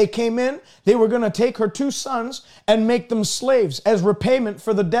up. They came in. They were going to take her 2 sons and make them slaves as repayment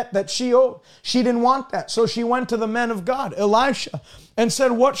for the debt that she owed. She didn't want that. So she went to the man of God, Elisha, and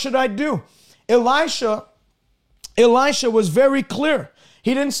said, what should I do? Elisha was very clear.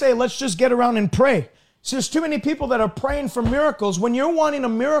 He didn't say, let's just get around and pray. See, there's too many people that are praying for miracles. When you're wanting a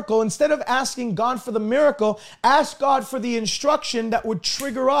miracle, instead of asking God for the miracle, ask God for the instruction that would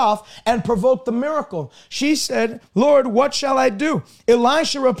trigger off and provoke the miracle. She said, Lord, what shall I do?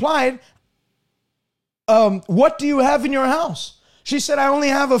 Elisha replied, what do you have in your house? She said, I only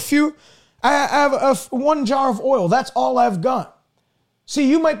have I have 1 jar of oil. That's all I've got. See,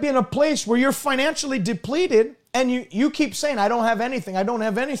 you might be in a place where you're financially depleted and you keep saying, I don't have anything. I don't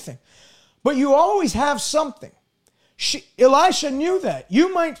have anything. But you always have something. Elisha knew that.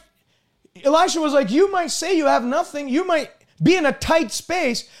 Elisha was like, you might say you have nothing. You might be in a tight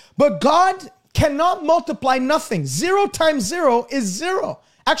space, but God cannot multiply nothing. 0 times 0 is 0.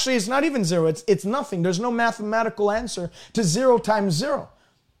 Actually, it's not even 0. It's nothing. There's no mathematical answer to 0 times 0.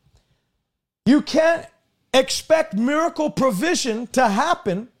 You can't expect miracle provision to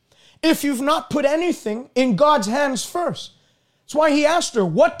happen if you've not put anything in God's hands first. That's why he asked her,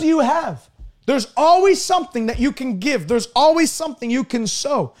 what do you have? There's always something that you can give. There's always something you can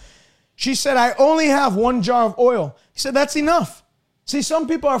sow. She said, I only have 1 jar of oil. He said, that's enough. See, some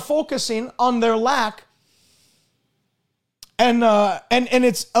people are focusing on their lack, and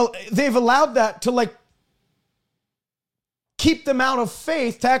they've allowed that to keep them out of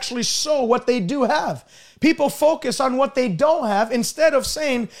faith to actually sow what they do have. People focus on what they don't have instead of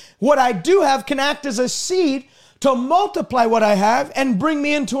saying, what I do have can act as a seed to multiply what I have and bring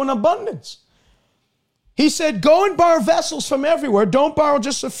me into an abundance. He said, go and borrow vessels from everywhere. Don't borrow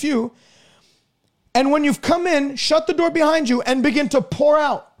just a few. And when you've come in, shut the door behind you and begin to pour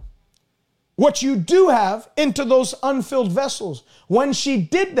out what you do have into those unfilled vessels. When she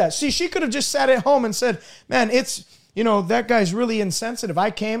did that, see, she could have just sat at home and said, man, that guy's really insensitive. I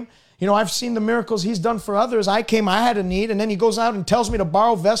came, I've seen the miracles he's done for others. I came, I had a need, and then he goes out and tells me to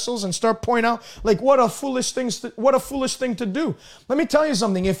borrow vessels and start pouring out. What a foolish thing to do. Let me tell you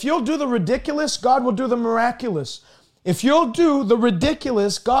something. If you'll do the ridiculous, God will do the miraculous. If you'll do the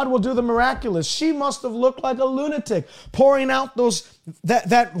ridiculous, God will do the miraculous. She must have looked like a lunatic, pouring out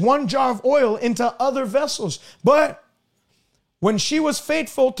that 1 jar of oil into other vessels. But when she was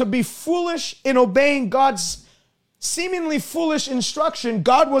faithful to be foolish in obeying God's seemingly foolish instruction,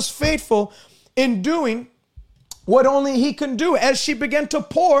 God was faithful in doing what only he can do. As she began to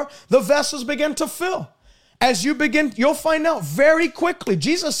pour, the vessels began to fill. As you begin, you'll find out very quickly.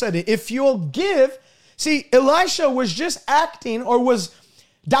 Jesus said it, if you'll give. See, Elisha was just acting, or was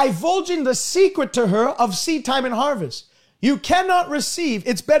divulging the secret to her of seed time and harvest. You cannot receive.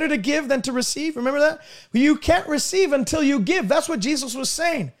 It's better to give than to receive. Remember that? You can't receive until you give. That's what Jesus was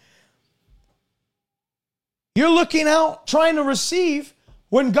saying. You're looking out, trying to receive,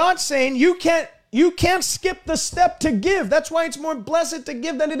 when God's saying you can't skip the step to give. That's why it's more blessed to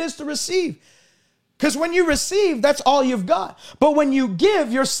give than it is to receive. Because when you receive, that's all you've got. But when you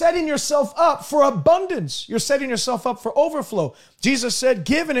give, you're setting yourself up for abundance. You're setting yourself up for overflow. Jesus said,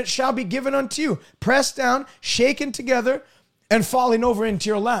 give and it shall be given unto you. Pressed down, shaken together, and falling over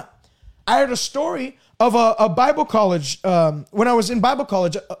into your lap. I heard a story of a Bible college. When I was in Bible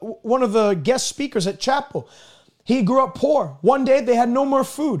college, one of the guest speakers at chapel, he grew up poor. One day they had no more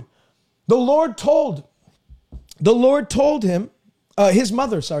food. The Lord told him, his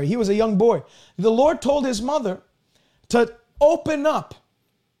mother, he was a young boy. The Lord told his mother to open up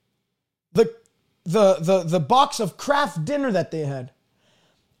the box of Kraft dinner that they had.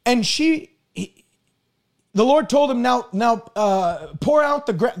 And the Lord told him, now pour out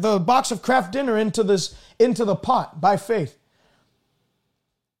the box of Kraft dinner into the pot by faith.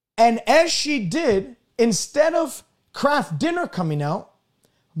 And as she did, instead of Kraft dinner coming out,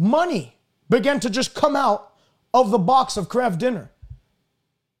 money began to just come out of the box of Kraft dinner.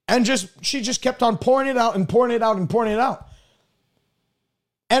 And she just kept on pouring it out and pouring it out and pouring it out.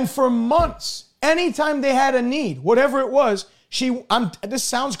 And for months, anytime they had a need, whatever it was, this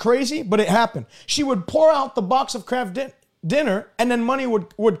sounds crazy, but it happened. She would pour out the box of Kraft dinner, and then money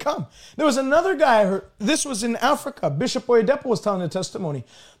would come. There was another guy I heard, this was in Africa. Bishop Oyedepo was telling the testimony.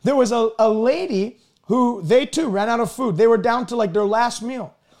 There was a lady who, they too ran out of food. They were down to like their last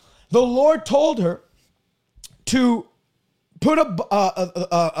meal. The Lord told her to put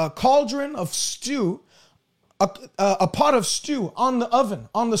a cauldron of stew, a pot of stew on the oven,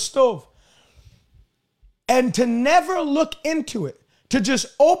 on the stove, and to never look into it, to just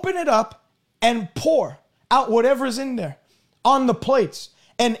open it up and pour out whatever's in there on the plates.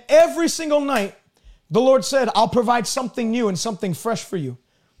 And every single night, the Lord said, I'll provide something new and something fresh for you.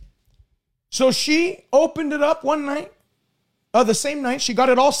 So she opened it up one night, the same night, she got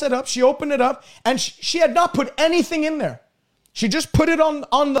it all set up, she opened it up, and she had not put anything in there. She just put it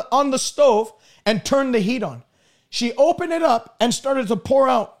on the stove and turned the heat on. She opened it up and started to pour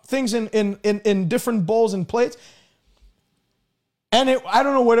out things in different bowls and plates. And I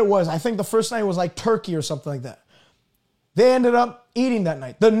don't know what it was. I think the first night was like turkey or something like that. They ended up eating that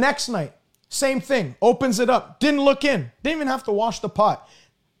night. The next night, same thing. Opens it up. Didn't look in. Didn't even have to wash the pot.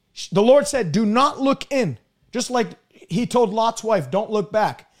 The Lord said, do not look in. Just like he told Lot's wife, don't look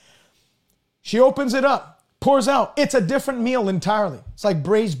back. She opens it up. Pours out. It's a different meal entirely. It's like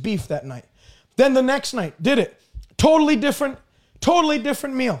braised beef that night. Then the next night, did it. Totally different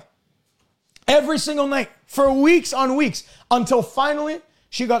meal. Every single night for weeks on weeks, until finally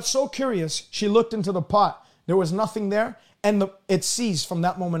she got so curious, she looked into the pot. There was nothing there, and it ceased from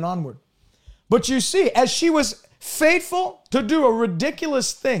that moment onward. But you see, as she was faithful to do a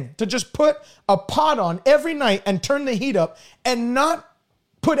ridiculous thing, to just put a pot on every night and turn the heat up and not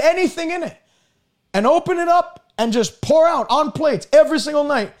put anything in it, and open it up and just pour out on plates every single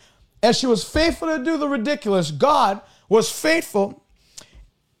night. As she was faithful to do the ridiculous, God was faithful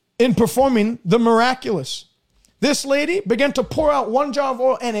in performing the miraculous. This lady began to pour out one jar of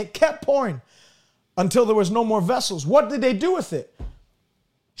oil, and it kept pouring until there was no more vessels. What did they do with it?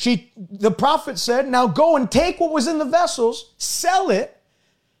 The prophet said, now go and take what was in the vessels, sell it,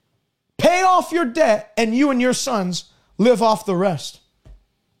 pay off your debt, and you and your sons live off the rest.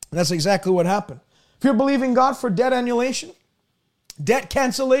 And that's exactly what happened. If you're believing God for debt annulation, debt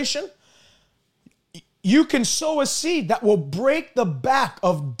cancellation, you can sow a seed that will break the back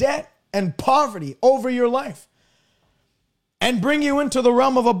of debt and poverty over your life and bring you into the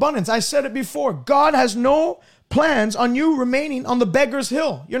realm of abundance. I said it before. God has no plans on you remaining on the beggar's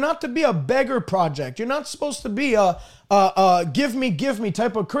hill. You're not to be a beggar project. You're not supposed to be a give me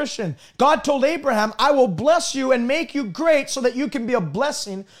type of Christian. God told Abraham, I will bless you and make you great so that you can be a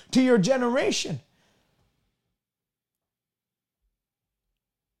blessing to your generation.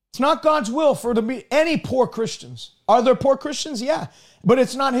 It's not God's will for there to be any poor Christians. Are there poor Christians? Yeah. But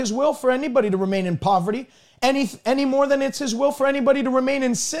it's not his will for anybody to remain in poverty any more than it's his will for anybody to remain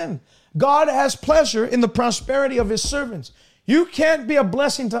in sin. God has pleasure in the prosperity of his servants. You can't be a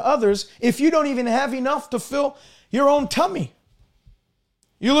blessing to others if you don't even have enough to fill your own tummy.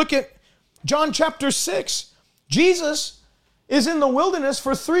 You look at John chapter 6. Jesus is in the wilderness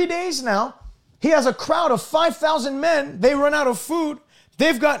for 3 days now, He has a crowd of 5,000 men. They run out of food.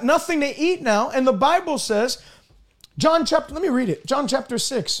 They've got nothing to eat now. And the Bible says, let me read it. John chapter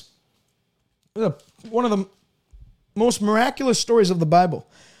 6. One of the most miraculous stories of the Bible.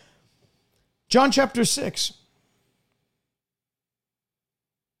 John chapter 6.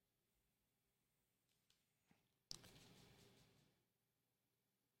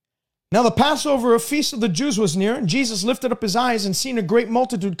 Now the Passover, a feast of the Jews, was near, and Jesus lifted up his eyes and seeing a great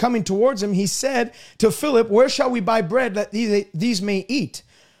multitude coming towards him, he said to Philip, where shall we buy bread that these may eat?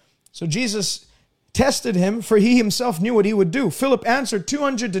 So Jesus tested him, for he himself knew what he would do. Philip answered,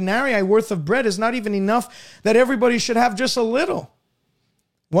 200 denarii worth of bread is not even enough that everybody should have just a little.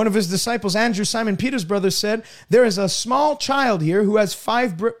 One of his disciples, Andrew, Simon Peter's brother, said, there is a small child here who has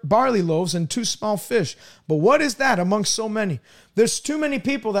 5 barley loaves and 2 small fish. But what is that amongst so many? There's too many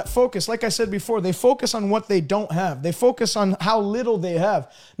people that focus, like I said before, they focus on what they don't have. They focus on how little they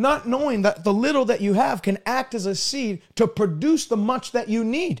have, not knowing that the little that you have can act as a seed to produce the much that you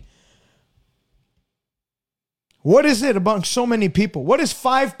need. What is it amongst so many people? What is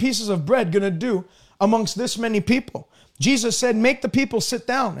 5 pieces of bread going to do amongst this many people? Jesus said, make the people sit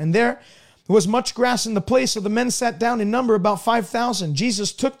down. And there was much grass in the place, so the men sat down in number about 5,000.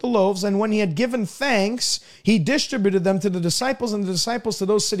 Jesus took the loaves, and when he had given thanks, he distributed them to the disciples, and the disciples to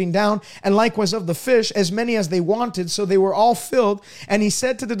those sitting down, and likewise of the fish, as many as they wanted, so they were all filled. And he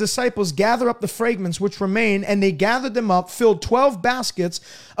said to the disciples, gather up the fragments which remain, and they gathered them up, filled 12 baskets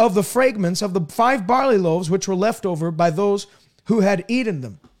of the fragments of the 5 barley loaves which were left over by those who had eaten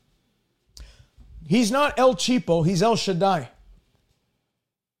them. He's not El Cheapo, he's El Shaddai.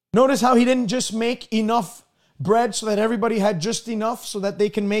 Notice how he didn't just make enough bread so that everybody had just enough so that they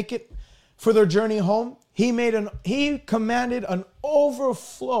can make it for their journey home. He commanded an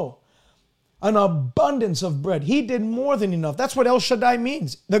overflow, an abundance of bread. He did more than enough. That's what El Shaddai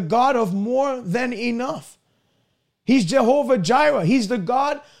means, the God of more than enough. He's Jehovah Jireh. He's the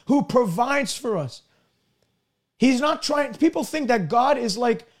God who provides for us. He's not trying, people think that God is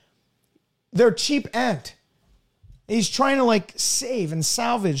like their cheap aunt. He's trying to save and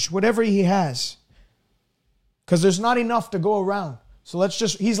salvage whatever he has, because there's not enough to go around. So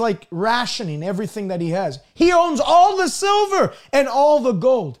he's like rationing everything that he has. He owns all the silver and all the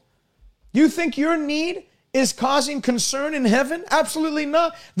gold. You think your need is causing concern in heaven? Absolutely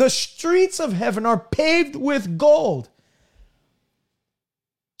not. The streets of heaven are paved with gold.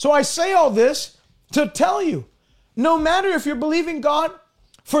 So I say all this to tell you, no matter if you're believing God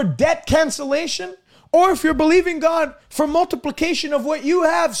for debt cancellation, or if you're believing God for multiplication of what you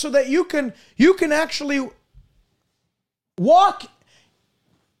have so that you can actually walk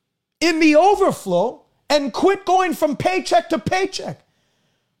in the overflow and quit going from paycheck to paycheck.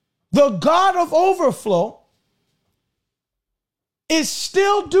 The God of overflow is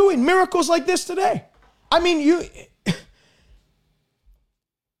still doing miracles like this today. I mean,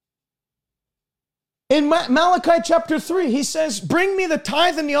 in Malachi chapter 3, he says, bring me the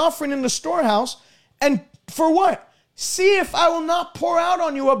tithe and the offering in the storehouse. And for what? See if I will not pour out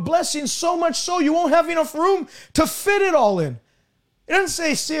on you a blessing so much so you won't have enough room to fit it all in. It doesn't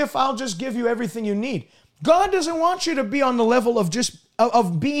say, see if I'll just give you everything you need. God doesn't want you to be on the level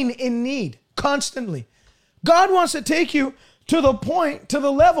of being in need constantly. God wants to take you to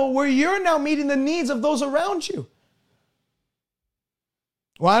the level where you're now meeting the needs of those around you.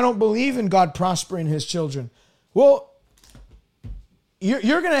 Well, I don't believe in God prospering his children. Well, you're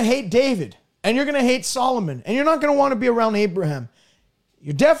going to hate David. And you're going to hate Solomon. And you're not going to want to be around Abraham.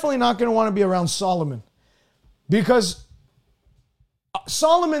 You're definitely not going to want to be around Solomon. Because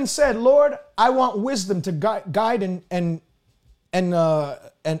Solomon said, Lord, I want wisdom to guide and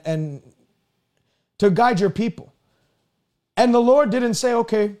to guide your people. And the Lord didn't say,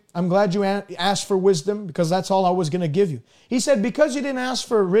 okay, I'm glad you asked for wisdom because that's all I was going to give you. He said, because you didn't ask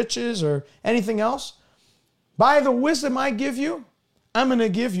for riches or anything else, by the wisdom I give you, I'm going to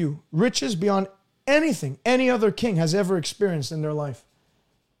give you riches beyond anything any other king has ever experienced in their life.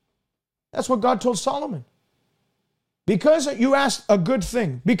 That's what God told Solomon. Because you asked a good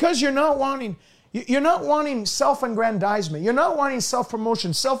thing, because you're not wanting self-aggrandizement, you're not wanting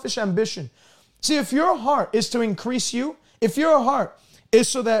self-promotion, selfish ambition. See, if your heart is to increase you, if your heart is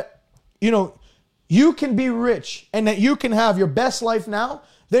so that, you can be rich and that you can have your best life now,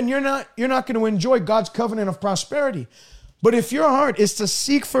 then you're not going to enjoy God's covenant of prosperity. But if your heart is to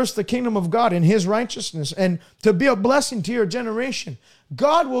seek first the kingdom of God and his righteousness and to be a blessing to your generation,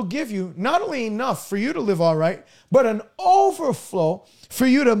 God will give you not only enough for you to live all right, but an overflow for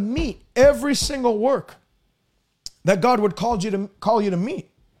you to meet every single work that God would call you to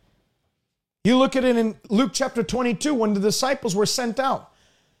meet. You look at it in Luke chapter 22 when the disciples were sent out.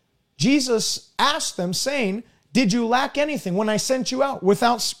 Jesus asked them saying, did you lack anything when I sent you out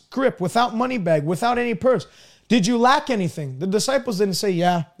without scrip, without money bag, without any purse? Did you lack anything? The disciples didn't say,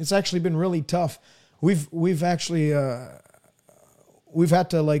 yeah, it's actually been really tough. We've actually, we've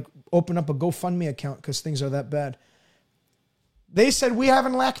had to like open up a GoFundMe account because things are that bad. They said, we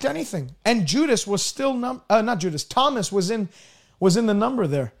haven't lacked anything. And Judas was still, Thomas was in the number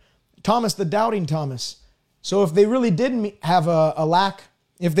there. Thomas, the doubting Thomas. So if they really didn't have a lack,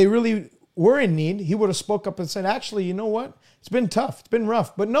 if they really were in need, he would have spoke up and said, actually, you know what? It's been tough. It's been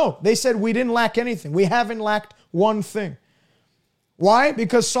rough. But no, they said we didn't lack anything. We haven't lacked one thing. Why?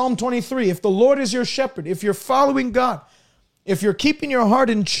 Because Psalm 23, if the Lord is your shepherd, if you're following God, if you're keeping your heart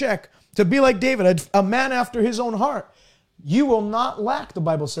in check to be like David, a man after his own heart, you will not lack, the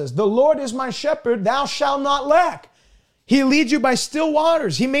Bible says. The Lord is my shepherd, thou shalt not lack. He leads you by still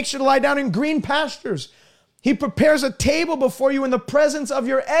waters. He makes you to lie down in green pastures. He prepares a table before you in the presence of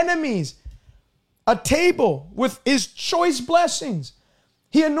your enemies. A table with his choice blessings.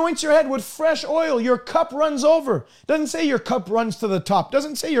 He anoints your head with fresh oil. Your cup runs over. Doesn't say your cup runs to the top.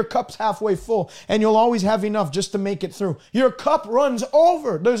 Doesn't say your cup's halfway full and you'll always have enough just to make it through. Your cup runs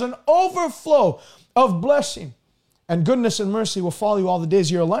over. There's an overflow of blessing. And goodness and mercy will follow you all the days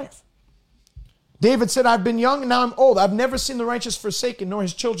of your life. David said, I've been young and now I'm old. I've never seen the righteous forsaken, nor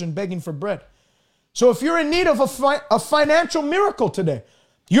his children begging for bread. So if you're in need of a financial miracle today,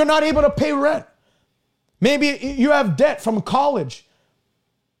 you're not able to pay rent. Maybe you have debt from college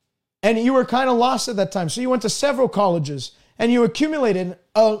and you were kind of lost at that time. So you went to several colleges and you accumulated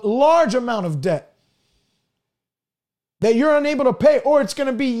a large amount of debt that you're unable to pay, or it's going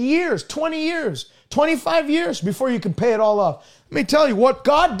to be years, 20 years, 25 years before you can pay it all off. Let me tell you what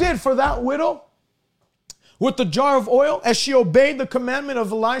God did for that widow with the jar of oil as she obeyed the commandment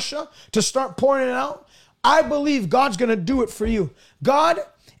of Elisha to start pouring it out. I believe God's going to do it for you. God,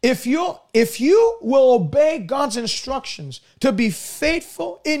 if you will obey God's instructions to be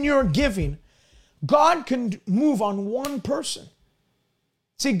faithful in your giving, God can move on one person.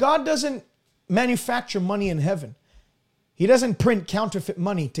 See, God doesn't manufacture money in heaven. He doesn't print counterfeit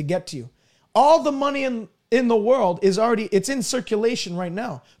money to get to you. All the money in the world is already, it's in circulation right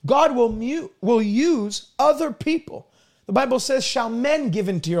now. God will use other people. The Bible says, shall men give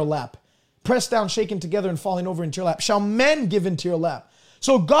into your lap? Pressed down, shaken together, and falling over into your lap. Shall men give into your lap?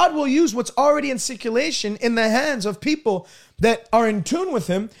 So God will use what's already in circulation in the hands of people that are in tune with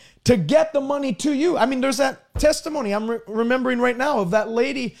him to get the money to you. I mean, there's that testimony I'm remembering right now of that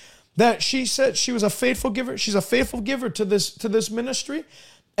lady that she said she was a faithful giver. She's a faithful giver to this ministry.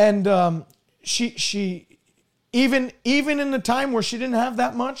 And she even in the time where she didn't have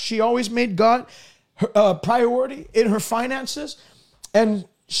that much, she always made God her priority in her finances. And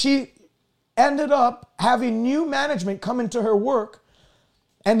she ended up having new management come into her work.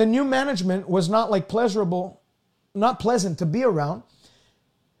 And the new management was not like not pleasant to be around.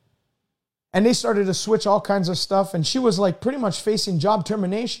 And they started to switch all kinds of stuff. And she was like pretty much facing job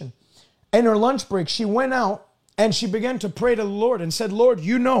termination. In her lunch break, she went out and she began to pray to the Lord and said, Lord,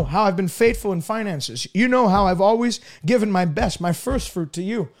 you know how I've been faithful in finances. You know how I've always given my best, my first fruit to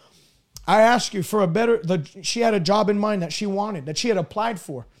you. I ask you for she had a job in mind that she wanted, that she had applied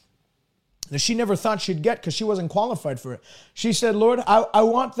for, that she never thought she'd get because she wasn't qualified for it. She said, Lord, I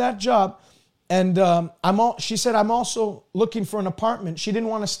want that job. And she said, I'm also looking for an apartment. She didn't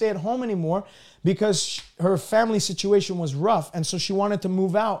want to stay at home anymore because her family situation was rough. And so she wanted to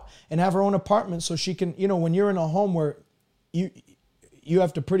move out and have her own apartment so she can, when you're in a home where you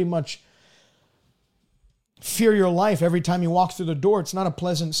have to pretty much fear your life every time you walk through the door, it's not a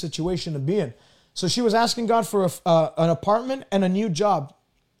pleasant situation to be in. So she was asking God for an apartment and a new job,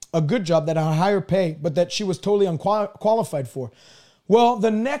 a good job that had a higher pay, but that she was totally unqualified for. Well,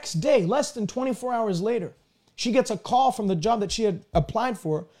 the next day, less than 24 hours later, she gets a call from the job that she had applied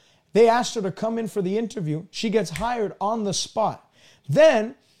for. They asked her to come in for the interview. She gets hired on the spot.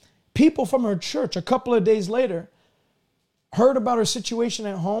 Then people from her church a couple of days later heard about her situation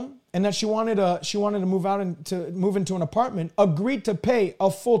at home and that she wanted to move out and to move into an apartment, agreed to pay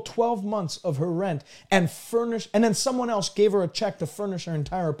a full 12 months of her rent and then someone else gave her a check to furnish her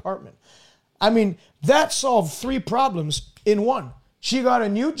entire apartment. I mean, that solved 3 problems in one. She got a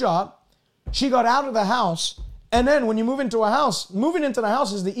new job, she got out of the house, and then when you move into a house, moving into the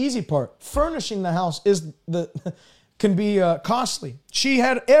house is the easy part. Furnishing the house can be costly. She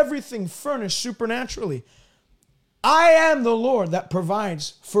had everything furnished supernaturally. I am the Lord that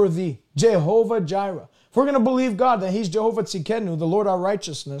provides for thee, Jehovah Jireh. If we're going to believe God that he's Jehovah Tzidkenu, the Lord our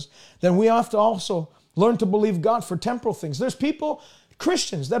righteousness, then we have to also learn to believe God for temporal things. There's people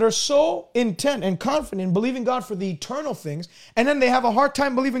Christians that are so intent and confident in believing God for the eternal things, and then they have a hard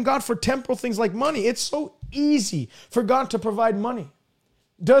time believing God for temporal things like money. It's so easy for God to provide money.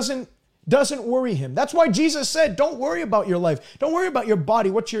 Doesn't worry him. That's why Jesus said, don't worry about your life. Don't worry about your body,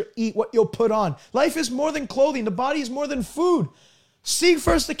 what you eat, what you'll put on. Life is more than clothing. The body is more than food. Seek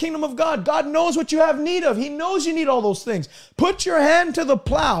first the kingdom of God. God knows what you have need of. He knows you need all those things. Put your hand to the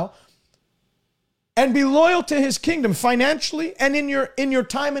plow and be loyal to his kingdom financially and in your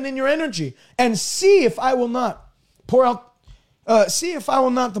time and in your energy. And see if I will not pour out,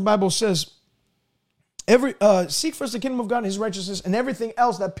 the Bible says, seek first the kingdom of God and his righteousness, and everything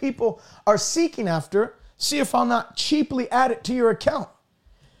else that people are seeking after, see if I'll not cheaply add it to your account.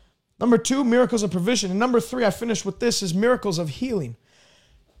 Number 2, miracles of provision. And number 3, I finished with this, is miracles of healing.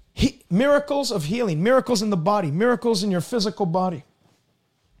 Miracles of healing, miracles in the body, miracles in your physical body.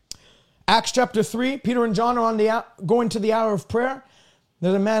 Acts chapter 3, Peter and John are going to the hour of prayer.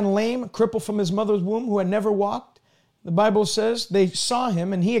 There's a man lame, crippled from his mother's womb, who had never walked. The Bible says they saw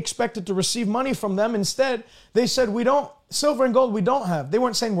him and he expected to receive money from them. Instead, they said, silver and gold we don't have. They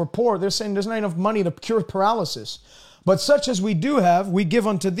weren't saying we're poor. They're saying there's not enough money to cure paralysis. But such as we do have, we give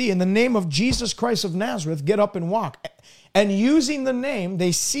unto thee. In the name of Jesus Christ of Nazareth, get up and walk. And using the name,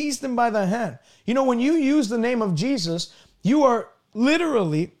 they seized him by the hand. You know, when you use the name of Jesus, you are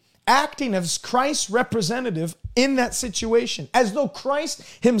literally acting as Christ's representative in that situation, as though Christ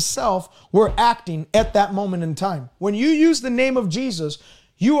himself were acting at that moment in time. When you use the name of Jesus,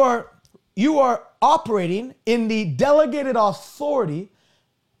 you are operating in the delegated authority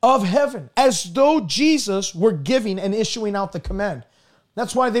of heaven, as though Jesus were giving and issuing out the command.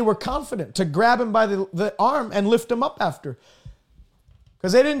 That's why they were confident to grab him by the arm and lift him up after.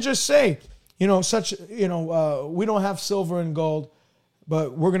 Because they didn't just say, we don't have silver and gold,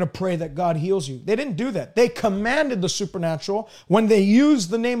 but we're going to pray that God heals you. They didn't do that. They commanded the supernatural when they used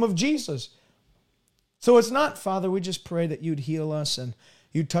the name of Jesus. So it's not, Father, we just pray that you'd heal us and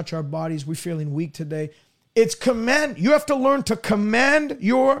you'd touch our bodies. We're feeling weak today. It's command. You have to learn to command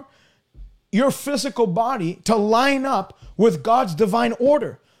your physical body to line up with God's divine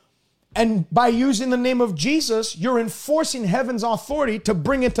order. And by using the name of Jesus, you're enforcing heaven's authority to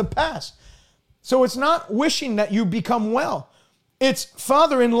bring it to pass. So it's not wishing that you become well. It's,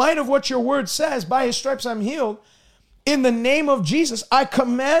 Father, in light of what your word says, by his stripes I'm healed, in the name of Jesus, I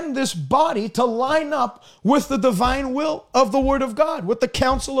command this body to line up with the divine will of the word of God, with the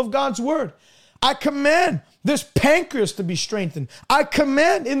counsel of God's word. I command this pancreas to be strengthened. I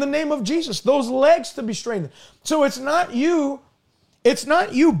command in the name of Jesus those legs to be strengthened. So it's not you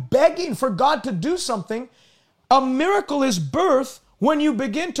begging for God to do something. A miracle is birth when you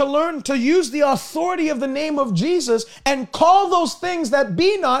begin to learn to use the authority of the name of Jesus and call those things that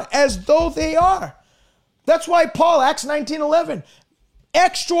be not as though they are. That's why Paul, Acts 19:11,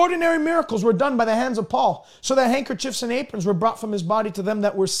 extraordinary miracles were done by the hands of Paul, so that handkerchiefs and aprons were brought from his body to them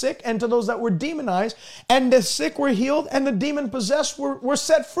that were sick and to those that were demonized, and the sick were healed and the demon-possessed were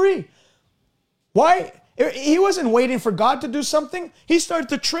set free. Why? He wasn't waiting for God to do something. He started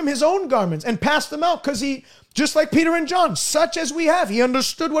to trim his own garments and pass them out because he, just like Peter and John, such as we have, he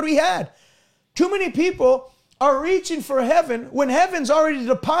understood what we had. Too many people are reaching for heaven when heaven's already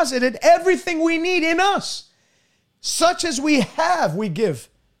deposited everything we need in us. Such as we have, we give.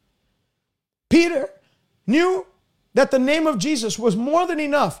 Peter knew that the name of Jesus was more than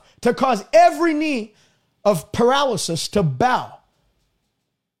enough to cause every knee of paralysis to bow.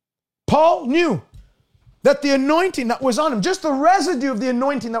 Paul knew that the anointing that was on him, just the residue of the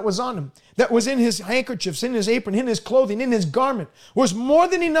anointing that was on him, that was in his handkerchiefs, in his apron, in his clothing, in his garment, was more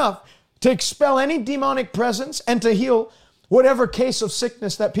than enough to expel any demonic presence and to heal whatever case of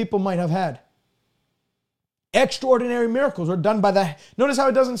sickness that people might have had. Extraordinary miracles were done by notice how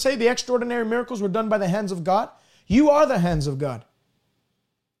it doesn't say the extraordinary miracles were done by the hands of God? You are the hands of God.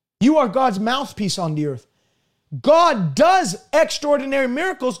 You are God's mouthpiece on the earth. God does extraordinary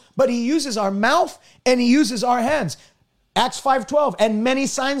miracles, but he uses our mouth and he uses our hands. Acts 5:12, and many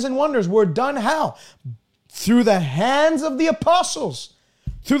signs and wonders were done how? Through the hands of the apostles.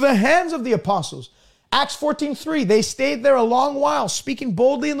 Through the hands of the apostles. Acts 14:3, they stayed there a long while, speaking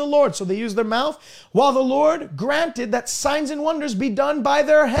boldly in the Lord. So they used their mouth, while the Lord granted that signs and wonders be done by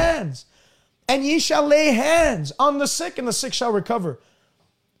their hands. And ye shall lay hands on the sick, and the sick shall recover.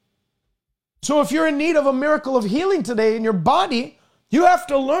 So if you're in need of a miracle of healing today in your body, you have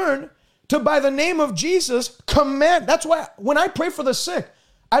to learn to, by the name of Jesus, command. That's why when I pray for the sick,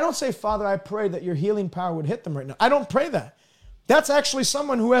 I don't say, Father, I pray that your healing power would hit them right now. I don't pray that. That's actually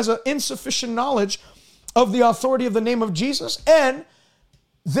someone who has an insufficient knowledge of the authority of the name of Jesus, and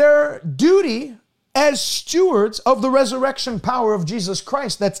their duty as stewards of the resurrection power of Jesus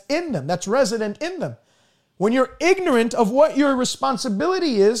Christ that's in them, that's resident in them. When you're ignorant of what your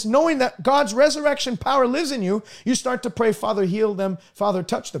responsibility is, knowing that God's resurrection power lives in you, you start to pray, Father, heal them, Father,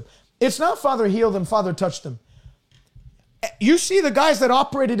 touch them. It's not Father, heal them, Father, touch them. You see the guys that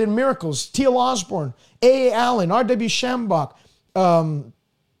operated in miracles, T.L. Osborne, A.A. Allen, R.W. Shambach,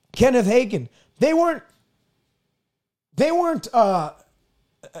 Kenneth Hagin. They weren't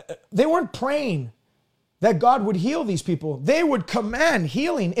praying that God would heal these people. They would command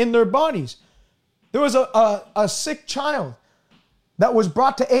healing in their bodies. There was a sick child that was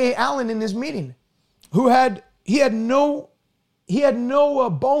brought to A.A. Allen in his meeting who had no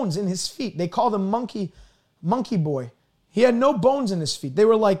bones in his feet. They called him monkey boy. He had no bones in his feet. They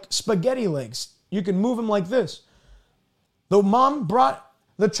were like spaghetti legs. You could move him like this. The mom brought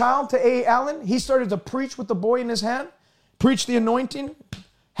the child to A.A. Allen. He started to preach with the boy in his hand, preach the anointing,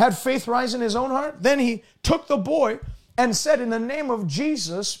 had faith rise in his own heart. Then he took the boy and said, in the name of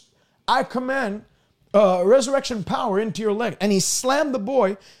Jesus, I command resurrection power into your leg. And he slammed the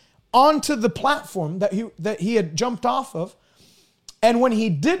boy onto the platform that he had jumped off of. And when he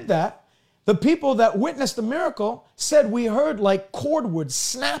did that, the people that witnessed the miracle said, we heard like cordwood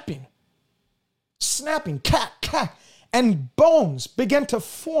snapping, cack, and bones began to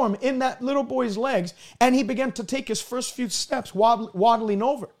form in that little boy's legs, and he began to take his first few steps waddling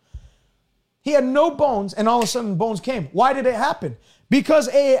over. He had no bones, and all of a sudden bones came. Why did it happen? Because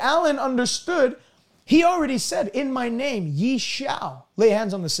A.A. Allen understood, he already said, in my name, ye shall lay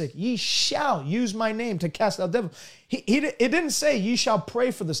hands on the sick. Ye shall use my name to cast out devils. It didn't say ye shall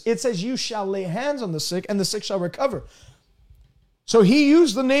pray for this. It says you shall lay hands on the sick and the sick shall recover. So he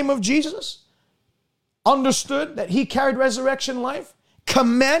used the name of Jesus, understood that he carried resurrection life,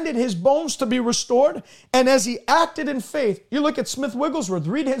 commanded his bones to be restored, and as he acted in faith, you look at Smith Wigglesworth,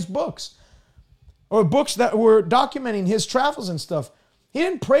 read his books, or books that were documenting his travels and stuff. He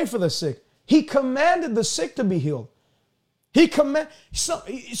didn't pray for the sick. He commanded the sick to be healed. You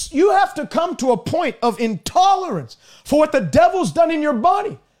have to come to a point of intolerance for what the devil's done in your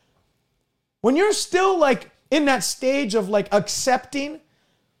body. When you're still like in that stage of like accepting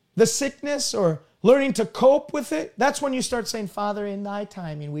the sickness or learning to cope with it, that's when you start saying, Father, in thy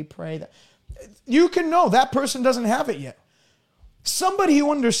timing we pray that. You can know that person doesn't have it yet. Somebody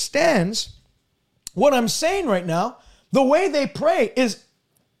who understands what I'm saying right now, the way they pray is,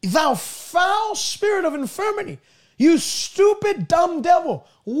 thou foul spirit of infirmity, you stupid, dumb devil,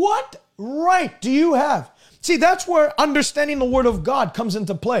 what right do you have? See, that's where understanding the Word of God comes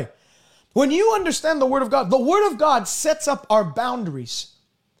into play. When you understand the Word of God sets up our boundaries.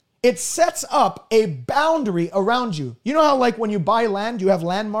 It sets up a boundary around you. You know how like when you buy land, you have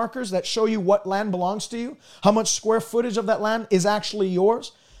land markers that show you what land belongs to you, how much square footage of that land is actually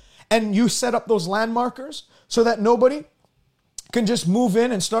yours, and you set up those land markers so that nobody can just move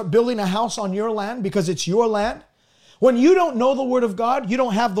in and start building a house on your land because it's your land. When you don't know the Word of God, you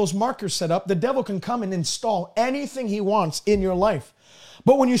don't have those markers set up, the devil can come and install anything he wants in your life.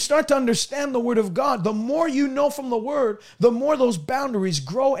 But when you start to understand the Word of God, the more you know from the Word, the more those boundaries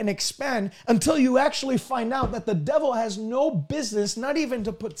grow and expand until you actually find out that the devil has no business, not even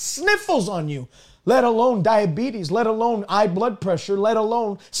to put sniffles on you, let alone diabetes, let alone high blood pressure, let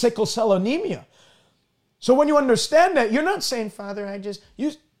alone sickle cell anemia. So when you understand that, you're not saying, Father,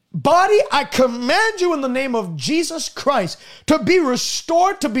 body, I command you in the name of Jesus Christ to be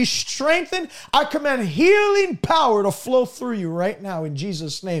restored, to be strengthened. I command healing power to flow through you right now in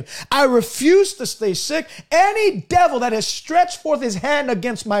Jesus' name. I refuse to stay sick. Any devil that has stretched forth his hand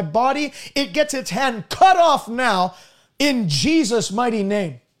against my body, it gets its hand cut off now in Jesus' mighty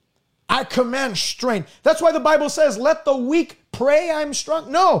name. I command strength. That's why the Bible says, let the weak pray I'm strong.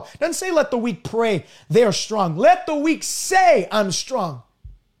 No, it doesn't say let the weak pray they're strong. Let the weak say I'm strong.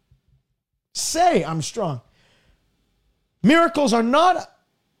 Say I'm strong. Miracles are not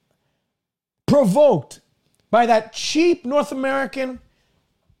provoked by that cheap North American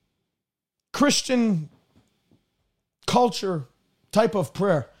Christian culture type of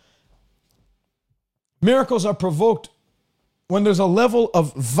prayer. Miracles are provoked when there's a level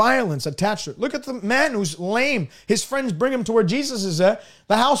of violence attached to it. Look at the man who's lame. His friends bring him to where Jesus is at.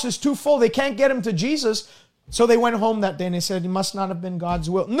 The house is too full. They can't get him to Jesus. So they went home that day and they said, it must not have been God's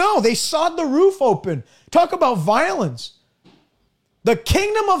will. No, they sawed the roof open. Talk about violence. The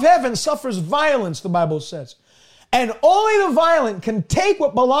kingdom of heaven suffers violence, the Bible says. And only the violent can take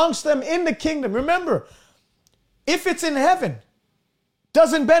what belongs to them in the kingdom. Remember, if it's in heaven,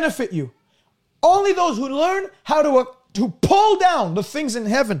 doesn't benefit you. Only those who learn how to pull down the things in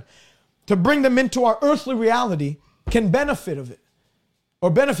heaven to bring them into our earthly reality can benefit of it or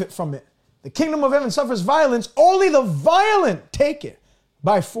benefit from it. The kingdom of heaven suffers violence. Only the violent take it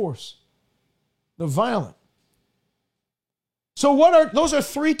by force. The violent. So those are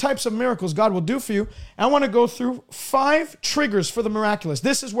 3 types of miracles God will do for you. I want to go through 5 triggers for the miraculous.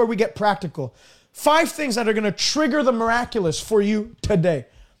 This is where we get practical. 5 things that are going to trigger the miraculous for you today.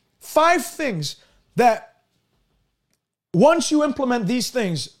 5 things that once you implement these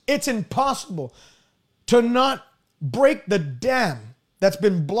things, it's impossible to not break the dam that's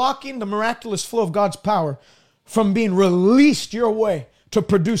been blocking the miraculous flow of God's power from being released your way to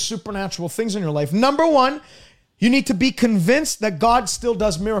produce supernatural things in your life. Number 1, you need to be convinced that God still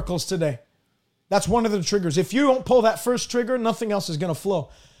does miracles today. That's one of the triggers. If you don't pull that first trigger, nothing else is going to flow.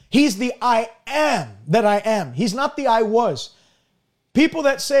 He's the I am that I am. He's not the I was. People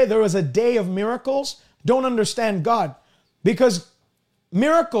that say there was a day of miracles don't understand God, because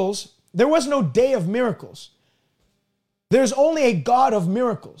miracles, there was no day of miracles. There's only a God of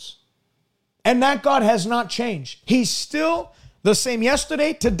miracles. And that God has not changed. He's still the same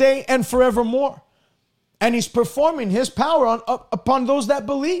yesterday, today, and forevermore. And he's performing his power upon those that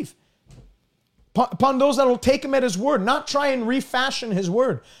believe. Upon those that will take him at his word. Not try and refashion his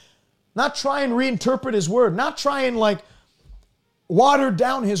word. Not try and reinterpret his word. Not try and water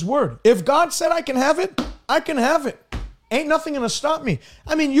down his word. If God said I can have it, I can have it. Ain't nothing going to stop me.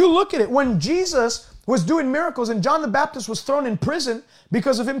 I mean, you look at it. When Jesus was doing miracles and John the Baptist was thrown in prison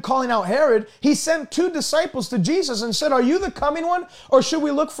because of him calling out Herod, he sent 2 disciples to Jesus and said, are you the coming one, or should we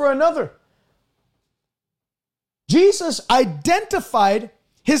look for another? Jesus identified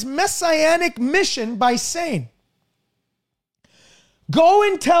his messianic mission by saying, go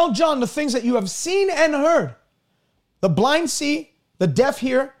and tell John the things that you have seen and heard. The blind see, the deaf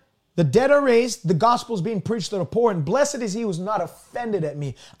hear, the dead are raised, the gospel is being preached to the poor, and blessed is he who is not offended at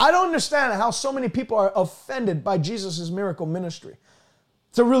me. I don't understand how so many people are offended by Jesus' miracle ministry.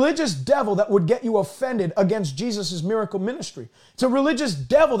 It's a religious devil that would get you offended against Jesus' miracle ministry. It's a religious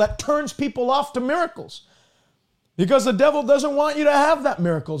devil that turns people off to miracles. Because the devil doesn't want you to have that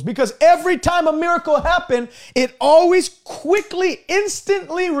miracles. Because every time a miracle happened, it always quickly,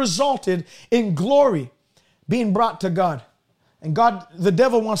 instantly resulted in glory being brought to God. And God, the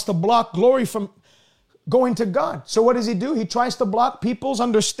devil wants to block glory from going to God. So what does he do? He tries to block people's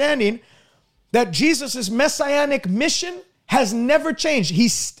understanding that Jesus' messianic mission has never changed.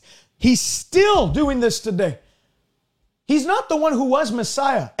 He's still doing this today. He's not the one who was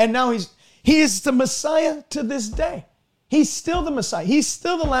Messiah, and now he is the Messiah to this day. He's still the Messiah. He's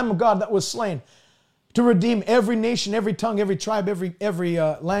still the Lamb of God that was slain to redeem every nation, every tongue, every tribe, every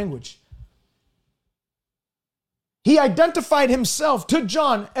language. He identified himself to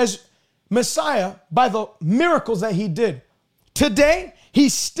John as Messiah by the miracles that he did. Today,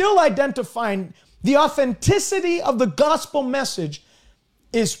 he's still identifying the authenticity of the gospel message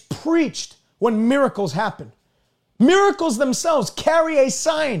is preached when miracles happen. Miracles themselves carry a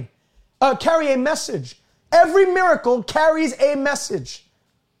sign, carry a message. Every miracle carries a message.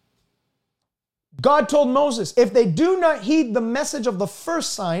 God told Moses, if they do not heed the message of the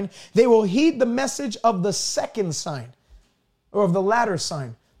first sign, they will heed the message of the second sign, or of the latter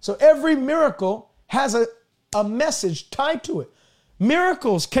sign. So every miracle has a message tied to it.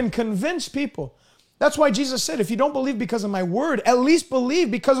 Miracles can convince people. That's why Jesus said, if you don't believe because of my word, at least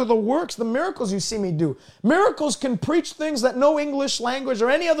believe because of the works, the miracles you see me do. Miracles can preach things that no English language or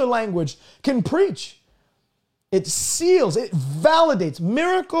any other language can preach. It seals, it validates.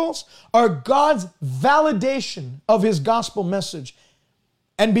 Miracles are God's validation of his gospel message.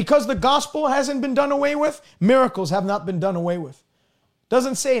 And because the gospel hasn't been done away with, miracles have not been done away with. It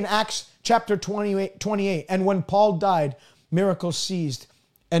doesn't say in Acts chapter 28, and when Paul died, miracles ceased.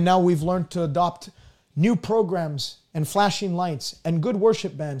 And now we've learned to adopt new programs and flashing lights and good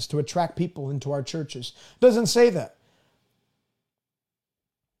worship bands to attract people into our churches. It doesn't say that.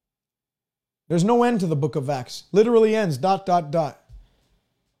 There's no end to the book of Acts. Literally ends, ...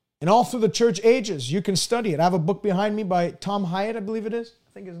 And all through the church ages, you can study it. I have a book behind me by Tom Hyatt, I believe it is.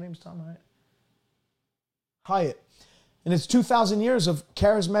 I think his name's Tom Hyatt. And it's 2,000 years of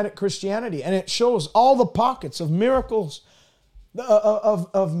charismatic Christianity. And it shows all the pockets of miracles,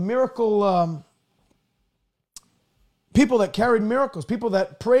 of miracle, people that carried miracles, people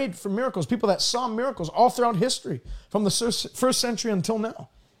that prayed for miracles, people that saw miracles all throughout history, from the first century until now.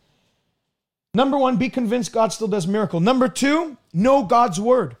 Number one, be convinced God still does miracles. Number two, know God's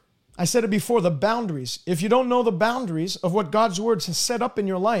word. I said it before, the boundaries. If you don't know the boundaries of what God's word has set up in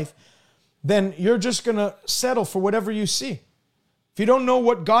your life, then you're just going to settle for whatever you see. If you don't know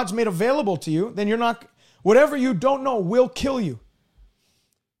what God's made available to you, then whatever you don't know will kill you.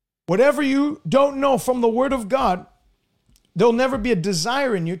 Whatever you don't know from the word of God there'll never be a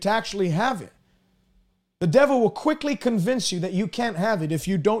desire in you to actually have it. The devil will quickly convince you that you can't have it if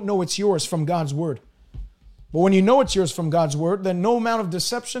you don't know it's yours from God's word. But when you know it's yours from God's word, then no amount of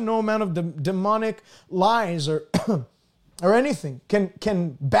deception, no amount of demonic lies or or anything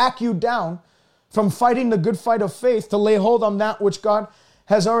can back you down from fighting the good fight of faith to lay hold on that which God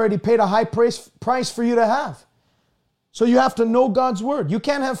has already paid a high price for you to have. So you have to know God's word. You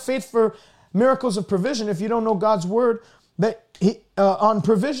can't have faith for miracles of provision if you don't know God's word on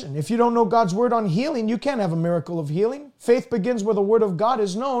provision. If you don't know God's word on healing, you can't have a miracle of healing. Faith begins where the word of God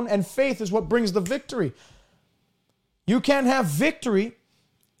is known, and faith is what brings the victory. You can't have victory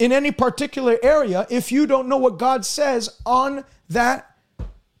in any particular area if you don't know what God says on that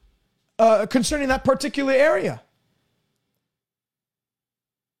concerning that particular area.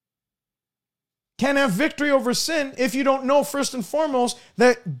 Can't have victory over sin if you don't know first and foremost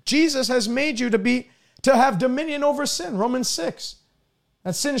that Jesus has made you to have dominion over sin. Romans 6.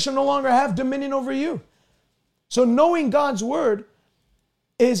 That sin shall no longer have dominion over you. So knowing God's word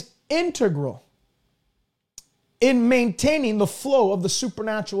is integral in maintaining the flow of the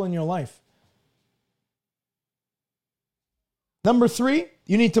supernatural in your life. Number 3,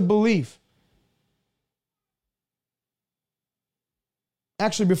 you need to believe.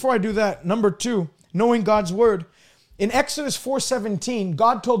 Actually, before I do that, number 2, knowing God's word. In Exodus 4:17,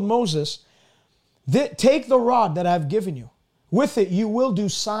 God told Moses, take the rod that I've given you. With it, you will do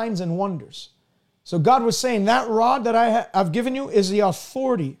signs and wonders. So God was saying that rod that I've given you is the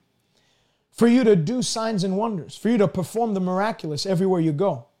authority for you to do signs and wonders, for you to perform the miraculous everywhere you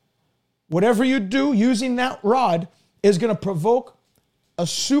go. Whatever you do using that rod is going to provoke a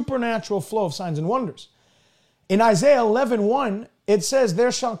supernatural flow of signs and wonders. In Isaiah 11:1, it says,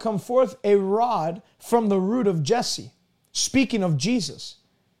 there shall come forth a rod from the root of Jesse. Speaking of Jesus.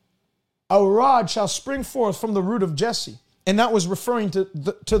 A rod shall spring forth from the root of Jesse. And that was referring to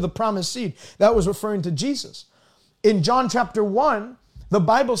the promised seed. That was referring to Jesus. In John chapter 1, the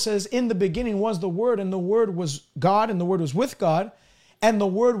Bible says, in the beginning was the Word, and the Word was God, and the Word was with God, and the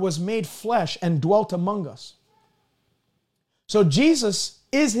Word was made flesh and dwelt among us. So Jesus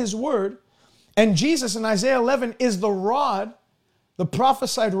is His Word, and Jesus in Isaiah 11 is the rod, the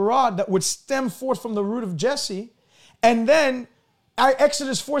prophesied rod that would stem forth from the root of Jesse. And then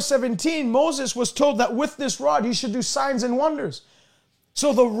Exodus 4:17, Moses was told that with this rod he should do signs and wonders.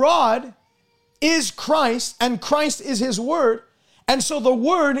 So the rod is Christ, and Christ is His word. And so the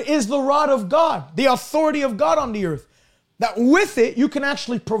word is the rod of God, the authority of God on the earth. That with it, you can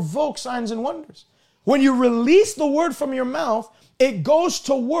actually provoke signs and wonders. When you release the word from your mouth, it goes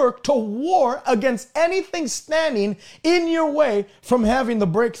to work to war against anything standing in your way from having the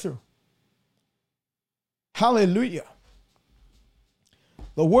breakthrough. Hallelujah.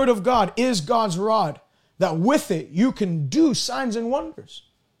 The word of God is God's rod, that with it you can do signs and wonders.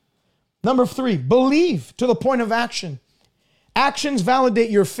 Number 3, believe to the point of action. Actions validate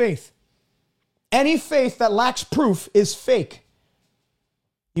your faith. Any faith that lacks proof is fake.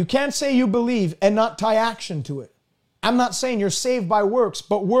 You can't say you believe and not tie action to it. I'm not saying you're saved by works,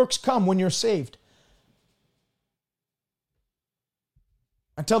 but works come when you're saved.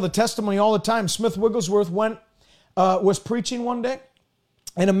 I tell the testimony all the time. Smith Wigglesworth was preaching one day,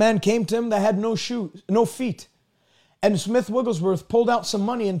 and a man came to him that had no feet. And Smith Wigglesworth pulled out some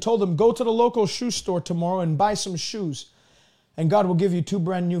money and told him, go to the local shoe store tomorrow and buy some shoes, and God will give you 2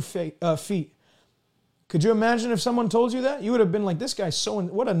 brand new feet. Could you imagine if someone told you that? You would have been like, this guy's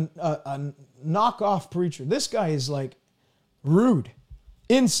what a knockoff preacher. This guy is like rude,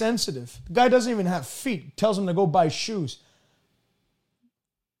 insensitive. The guy doesn't even have feet. Tells him to go buy shoes.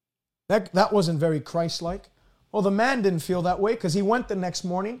 That wasn't very Christ-like. Well, the man didn't feel that way because he went the next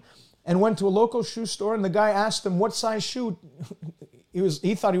morning and went to a local shoe store, and the guy asked him what size shoe.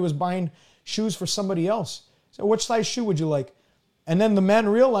 He thought he was buying shoes for somebody else. So what size shoe would you like? And then the man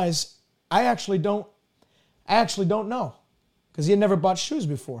realized, I actually don't know, because he had never bought shoes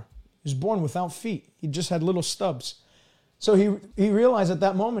before. He was born without feet. He just had little stubs. So he realized at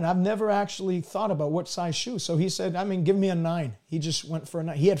that moment, I've never actually thought about what size shoe. So he said, give me a 9. He just went for a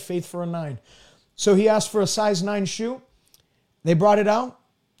 9. He had faith for a 9. So he asked for a size 9 shoe. They brought it out.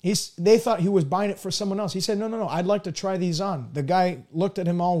 They thought he was buying it for someone else. He said, no, I'd like to try these on. The guy looked at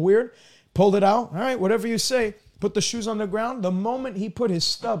him all weird, pulled it out. All right, whatever you say. Put the shoes on the ground. The moment he put his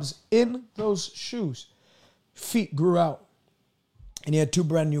stubs in those shoes, feet grew out, and he had 2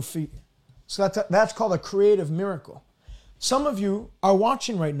 brand new feet. So that's called a creative miracle. Some of you are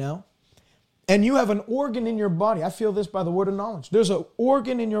watching right now, and you have an organ in your body. I feel this by the word of knowledge. There's an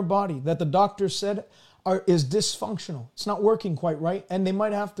organ in your body that the doctor said is dysfunctional. It's not working quite right, and they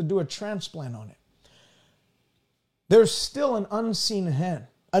might have to do a transplant on it. There's still an unseen hand,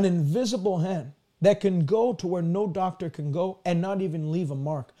 an invisible hand that can go to where no doctor can go and not even leave a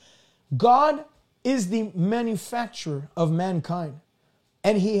mark. God is the manufacturer of mankind,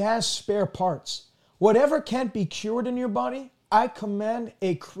 and He has spare parts. Whatever can't be cured in your body, I command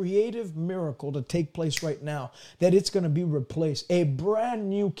a creative miracle to take place right now, that it's going to be replaced. A brand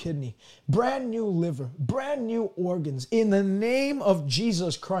new kidney, brand new liver, brand new organs in the name of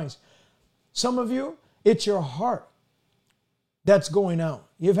Jesus Christ. Some of you, it's your heart that's going out.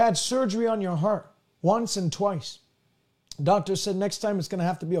 You've had surgery on your heart once and twice. Doctor said next time it's going to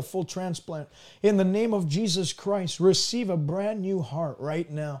have to be a full transplant. In the name of Jesus Christ, receive a brand new heart right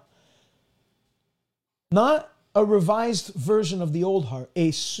now. Not a revised version of the old heart,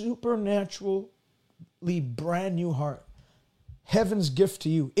 a supernaturally brand new heart. Heaven's gift to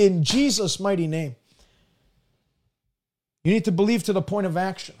you in Jesus' mighty name. You need to believe to the point of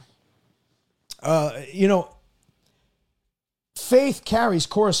action. Faith carries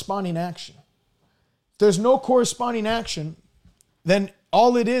corresponding action. If there's no corresponding action, then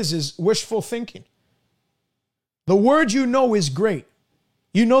all it is wishful thinking. The word you know is great.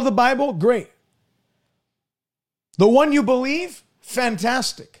 You know the Bible? Great. The one you believe?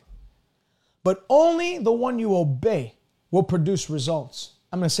 Fantastic. But only the one you obey will produce results.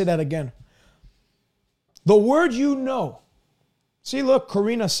 I'm going to say that again. The word you know. See, look,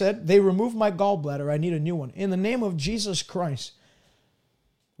 Karina said, they removed my gallbladder. I need a new one. In the name of Jesus Christ,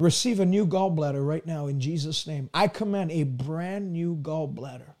 receive a new gallbladder right now in Jesus' name. I command a brand new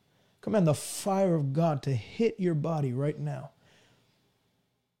gallbladder. Command the fire of God to hit your body right now.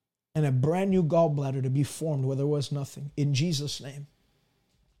 And a brand new gallbladder to be formed where there was nothing. In Jesus' name.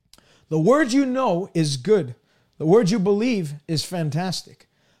 The word you know is good. The word you believe is fantastic.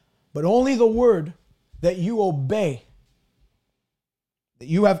 But only the word that you obey, that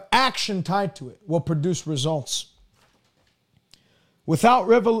you have action tied to it, will produce results.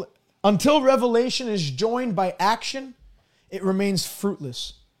 Until revelation is joined by action, it remains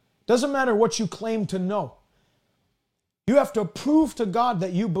fruitless. Doesn't matter what you claim to know. You have to prove to God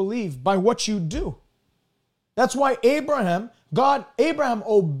that you believe by what you do. That's why Abraham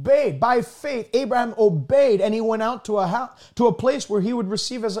obeyed. By faith, Abraham obeyed, and he went out to a place where he would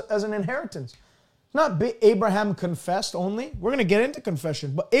receive as an inheritance. Not Abraham confessed only. We're going to get into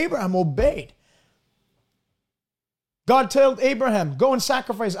confession, but Abraham obeyed. God told Abraham, go and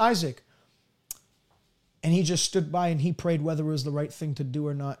sacrifice Isaac. And he just stood by and he prayed whether it was the right thing to do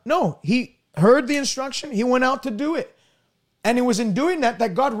or not. No, he heard the instruction. He went out to do it. And it was in doing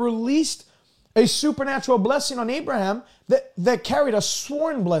that God released a supernatural blessing on Abraham that carried a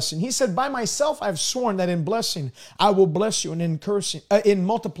sworn blessing. He said, by myself I've sworn that in blessing I will bless you, and in cursing, in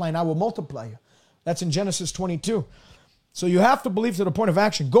multiplying I will multiply you. That's in Genesis 22. So you have to believe to the point of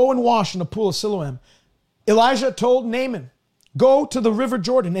action. Go and wash in the pool of Siloam. Elijah told Naaman, go to the river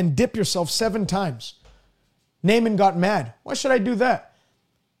Jordan and dip yourself 7 times. Naaman got mad. Why should I do that?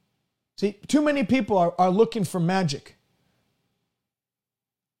 See, too many people are looking for magic.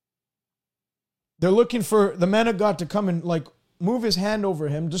 They're looking for the man of God to come and move his hand over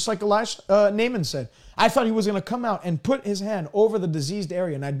him, just like Naaman said. I thought he was going to come out and put his hand over the diseased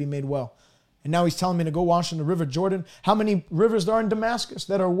area and I'd be made well. And now he's telling me to go wash in the river Jordan. How many rivers there are in Damascus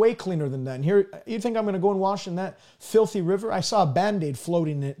that are way cleaner than that? And here, you think I'm going to go and wash in that filthy river? I saw a Band-Aid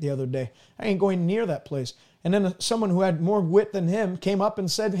floating in it the other day. I ain't going near that place. And then someone who had more wit than him came up and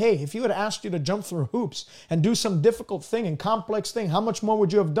said, hey, if you had asked you to jump through hoops and do some difficult thing and complex thing, how much more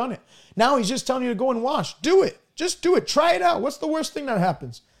would you have done it? Now he's just telling you to go and wash. Do it. Just do it. Try it out. What's the worst thing that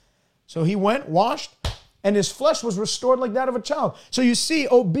happens? So he went, washed, and his flesh was restored like that of a child. So you see,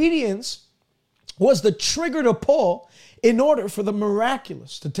 obedience was the trigger to pull in order for the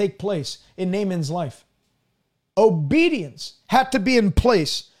miraculous to take place in Naaman's life. Obedience had to be in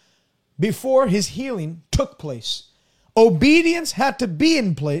place before his healing took place. Obedience had to be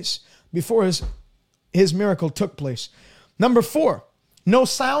in place before his miracle took place. Number 4, no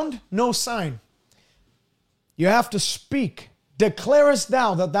sound, no sign. You have to speak. Declarest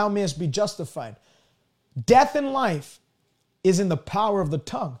thou that thou mayest be justified. Death and life is in the power of the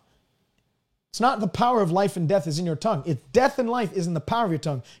tongue. It's not the power of life and death is in your tongue. It's death and life is in the power of your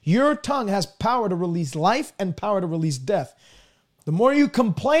tongue. Your tongue has power to release life and power to release death. The more you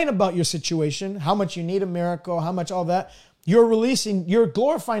complain about your situation, how much you need a miracle, how much all that, you're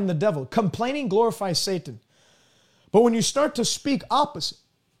glorifying the devil. Complaining glorifies Satan. But when you start to speak opposite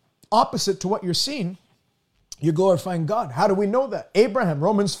to what you're seeing, you're glorifying God. How do we know that? Abraham,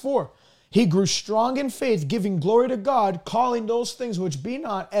 Romans 4. He grew strong in faith, giving glory to God, calling those things which be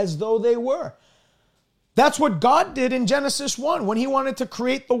not as though they were. That's what God did in Genesis 1. When he wanted to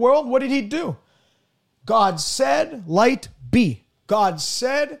create the world, what did he do? God said, light be. God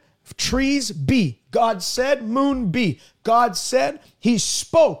said, trees be. God said, moon be. God said, he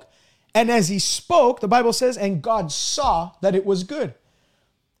spoke. And as he spoke, the Bible says, and God saw that it was good.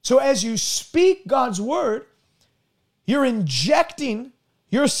 So as you speak God's word, you're injecting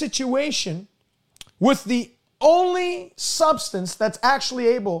your situation with the only substance that's actually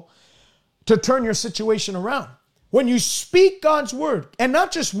able to turn your situation around. When you speak God's word, and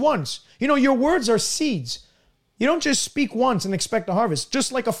not just once, your words are seeds. You don't just speak once and expect a harvest.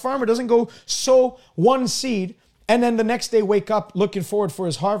 Just like a farmer doesn't go sow one seed and then the next day wake up looking forward for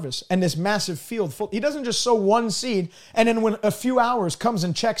his harvest and this massive field full. He doesn't just sow one seed and then when a few hours comes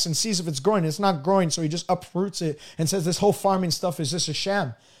and checks and sees if it's growing. It's not growing, so he just uproots it and says this whole farming stuff is just a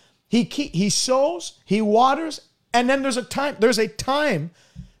sham. He sows, he waters, and then there's a time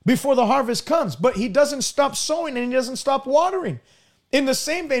before the harvest comes. But he doesn't stop sowing and he doesn't stop watering. In the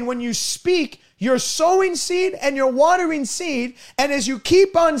same vein, when you speak, you're sowing seed and you're watering seed. And as you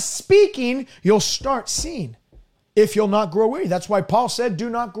keep on speaking, you'll start seeing. If you'll not grow weary. That's why Paul said, do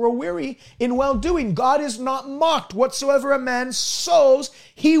not grow weary in well-doing. God is not mocked. Whatsoever a man sows,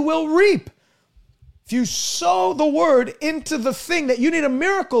 he will reap. If you sow the word into the thing that you need a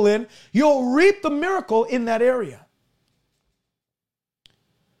miracle in, you'll reap the miracle in that area.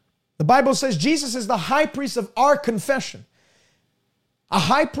 The Bible says Jesus is the high priest of our confession. A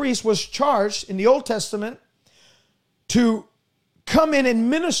high priest was charged in the Old Testament to come in and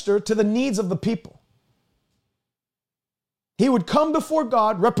minister to the needs of the people. He would come before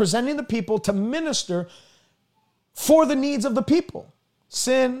God representing the people to minister for the needs of the people.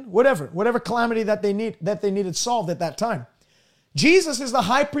 Sin, whatever calamity that they needed solved at that time. Jesus is the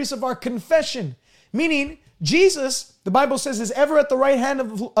high priest of our confession, meaning Jesus, the Bible says, is ever at the right hand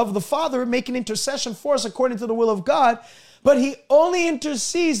of the Father, making intercession for us according to the will of God. But he only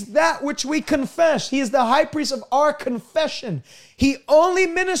intercedes that which we confess. He is the high priest of our confession. He only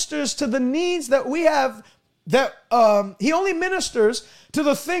ministers to the needs that we have, he only ministers to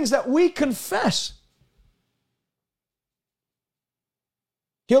the things that we confess.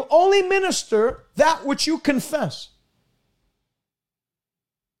 He'll only minister that which you confess.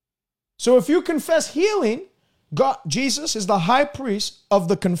 So if you confess healing, Jesus is the high priest of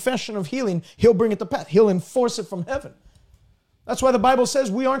the confession of healing. He'll bring it to pass. He'll enforce it from heaven. That's why the Bible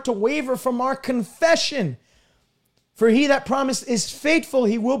says we aren't to waver from our confession. For he that promised is faithful,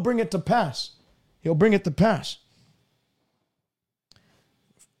 he will bring it to pass. He'll bring it to pass.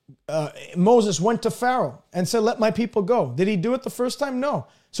 Moses went to Pharaoh and said, let my people go. Did he do it the first time? No.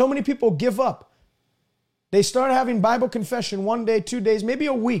 So many people give up. They start having Bible confession 1 day, 2 days, maybe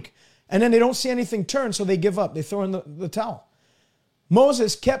a week, and then they don't see anything turn, so they give up. They throw in the towel.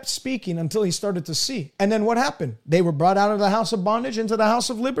 Moses kept speaking until he started to see. And then what happened? They were brought out of the house of bondage into the house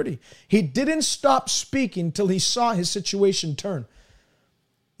of liberty. He didn't stop speaking till he saw his situation turn.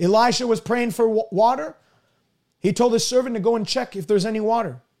 Elisha was praying for water. He told his servant to go and check if there's any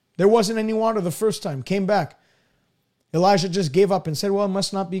water. There wasn't any water the first time. Came back. Elijah just gave up and said, well, it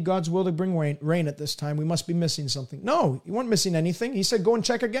must not be God's will to bring rain at this time. We must be missing something. No, you weren't missing anything. He said, go and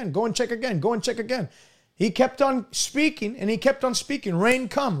check again. Go and check again. Go and check again. He kept on speaking and he kept on speaking. Rain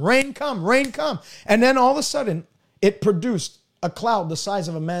come, rain come, rain come. And then all of a sudden, it produced a cloud the size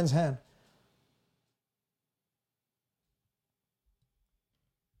of a man's hand.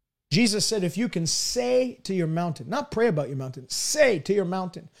 Jesus said, if you can say to your mountain, not pray about your mountain, say to your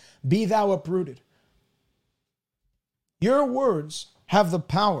mountain, be thou uprooted. Your words have the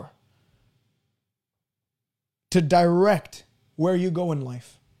power to direct where you go in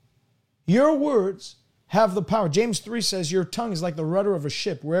life. Your words have the power. James 3 says your tongue is like the rudder of a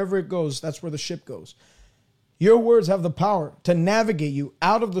ship. Wherever it goes, that's where the ship goes. Your words have the power to navigate you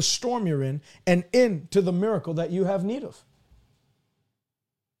out of the storm you're in and into the miracle that you have need of.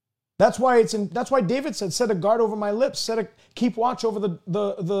 That's why David said, set a guard over my lips, keep watch over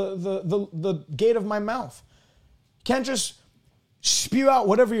the gate of my mouth. You can't just spew out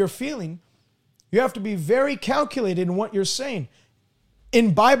whatever you're feeling. You have to be very calculated in what you're saying.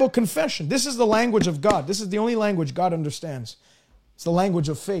 In Bible confession, this is the language of God. This is the only language God understands. It's the language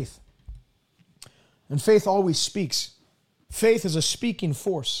of faith. And faith always speaks. Faith is a speaking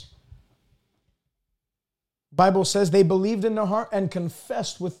force. Bible says they believed in their heart and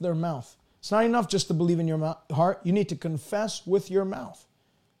confessed with their mouth. It's not enough just to believe in your heart. You need to confess with your mouth.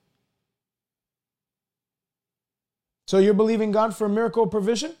 So you're believing God for a miracle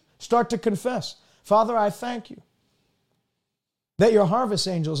provision? Start to confess. Father, I thank you that your harvest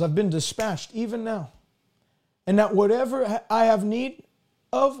angels have been dispatched even now. And that whatever I have need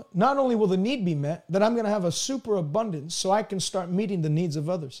of, not only will the need be met, that I'm going to have a superabundance so I can start meeting the needs of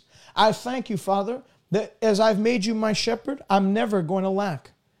others. I thank you, Father, that as I've made you my shepherd, I'm never going to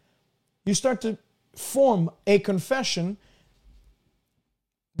lack. You start to form a confession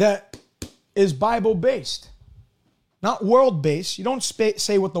that is Bible-based, not world-based. You don't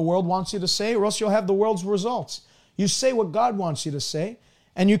say what the world wants you to say, or else you'll have the world's results. You say what God wants you to say,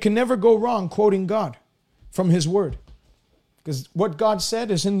 and you can never go wrong quoting God from His Word. Because what God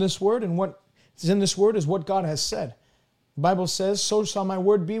said is in this Word, and what is in this Word is what God has said. The Bible says, so shall my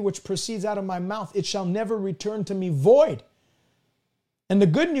word be which proceeds out of my mouth. It shall never return to me void. And the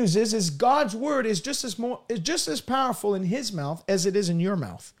good news is God's word is just as powerful in His mouth as it is in your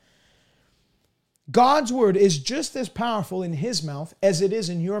mouth. God's word is just as powerful in His mouth as it is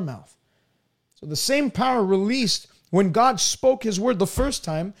in your mouth. So the same power released when God spoke His word the first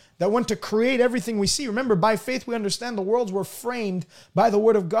time that went to create everything we see. Remember, by faith we understand the worlds were framed by the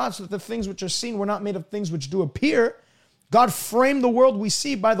word of God, so that the things which are seen were not made of things which do appear. God framed the world we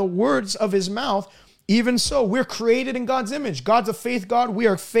see by the words of His mouth. Even so, we're created in God's image. God's a faith God. We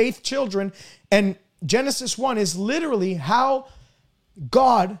are faith children. And Genesis 1 is literally how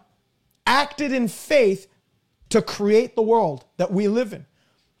God acted in faith to create the world that we live in.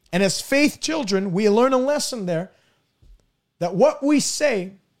 And as faith children, we learn a lesson there that what we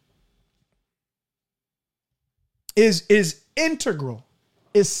say is integral,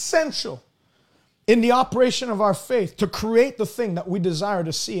 essential in the operation of our faith to create the thing that we desire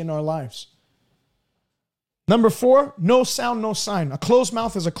to see in our lives. Number 4, no sound, no sign. A closed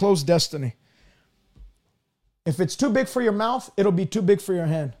mouth is a closed destiny. If it's too big for your mouth, it'll be too big for your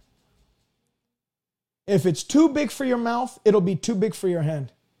hand. If it's too big for your mouth, it'll be too big for your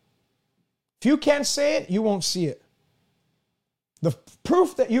hand. If you can't say it, you won't see it. The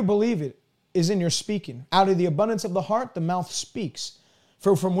proof that you believe it is in your speaking. Out of the abundance of the heart, the mouth speaks.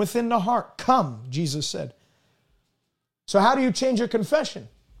 For from within the heart, come, Jesus said. So how do you change your confession?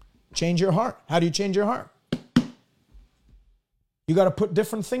 Change your heart. How do you change your heart? You got to put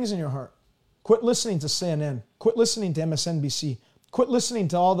different things in your heart. Quit listening to CNN. Quit listening to MSNBC. Quit listening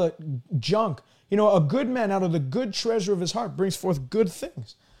to all the junk. You know, a good man out of the good treasure of his heart brings forth good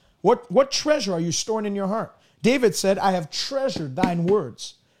things. What treasure are you storing in your heart? David said, I have treasured thine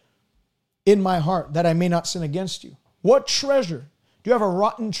words in my heart that I may not sin against you. What treasure? Do you have a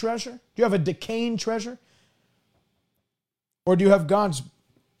rotten treasure? Do you have a decaying treasure? Or do you have God's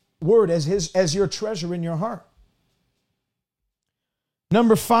word as your treasure in your heart?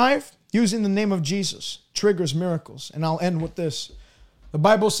 Number 5, using the name of Jesus triggers miracles. And I'll end with this. The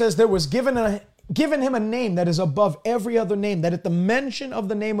Bible says there was given him a name that is above every other name, that at the mention of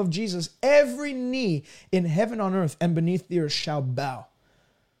the name of Jesus, every knee in heaven, on earth, and beneath the earth shall bow.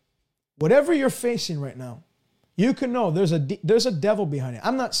 Whatever you're facing right now, you can know there's a devil behind it.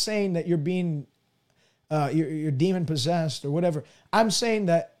 I'm not saying that you're being you're demon possessed or whatever. I'm saying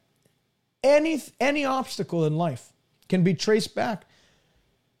that any obstacle in life can be traced back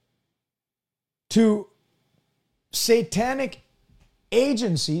to satanic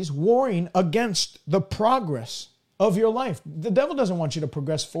agencies warring against the progress of your life. The devil doesn't want you to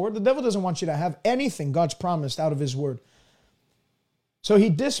progress forward. The devil doesn't want you to have anything God's promised out of His word. So he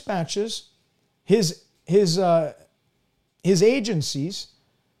dispatches his agencies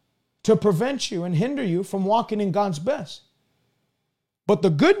to prevent you and hinder you from walking in God's best. But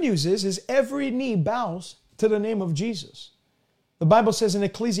the good news is every knee bows to the name of Jesus. The Bible says in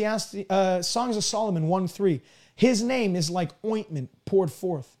Ecclesiastes, Songs of Solomon 1:3, His name is like ointment poured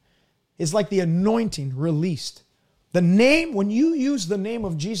forth. It's like the anointing released. The name, when you use the name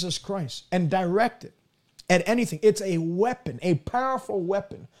of Jesus Christ and direct it at anything, it's a weapon, a powerful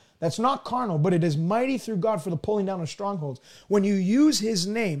weapon. That's not carnal, but it is mighty through God for the pulling down of strongholds. When you use His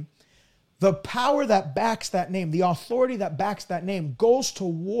name, the power that backs that name, the authority that backs that name goes to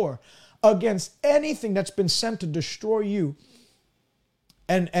war against anything that's been sent to destroy you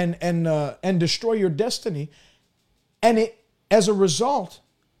and destroy your destiny. And it, as a result,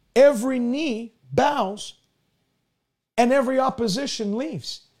 every knee bows and every opposition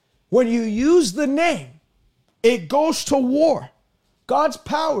leaves. When you use the name, it goes to war. God's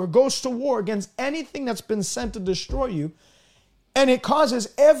power goes to war against anything that's been sent to destroy you, and it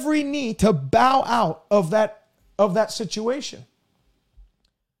causes every knee to bow out of that situation.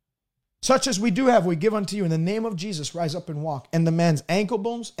 Such as we do have, we give unto you in the name of Jesus, rise up and walk. And the man's ankle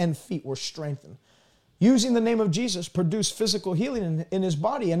bones and feet were strengthened. Using the name of Jesus produced physical healing in his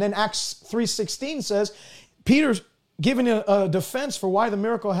body. And then Acts 3:16 says, Peter's giving a defense for why the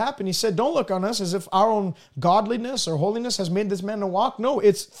miracle happened. He said, don't look on us as if our own godliness or holiness has made this man to walk. No,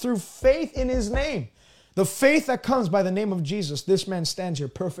 it's through faith in His name. The faith that comes by the name of Jesus, this man stands here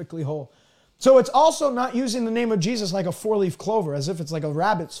perfectly whole. So it's also not using the name of Jesus like a four-leaf clover, as if it's like a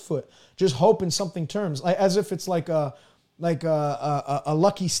rabbit's foot, just hoping something turns, like as if it's like a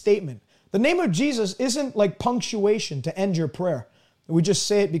lucky statement. The name of Jesus isn't like punctuation to end your prayer. We just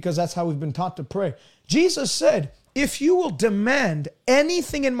say it because that's how we've been taught to pray. Jesus said, if you will demand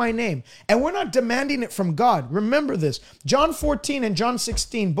anything in my name, and we're not demanding it from God. Remember this. John 14 and John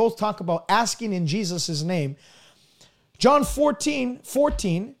 16 both talk about asking in Jesus' name. John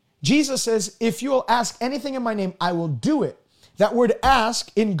 14, Jesus says, if you will ask anything in my name, I will do it. That word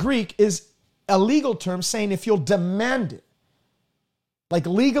ask in Greek is a legal term saying if you'll demand it. Like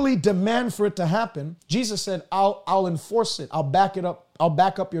legally demand for it to happen. Jesus said, I'll enforce it. I'll back it up. I'll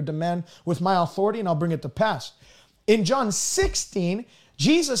back up your demand with my authority and I'll bring it to pass. In John 16,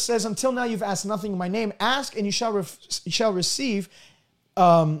 Jesus says, until now you've asked nothing in my name. Ask and you shall receive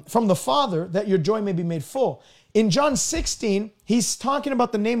from the Father, that your joy may be made full. In John 16, he's talking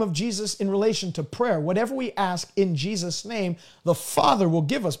about the name of Jesus in relation to prayer. Whatever we ask in Jesus' name, the Father will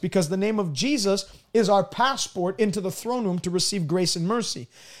give us, because the name of Jesus is our passport into the throne room to receive grace and mercy.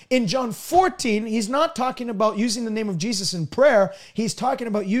 In John 14, he's not talking about using the name of Jesus in prayer. He's talking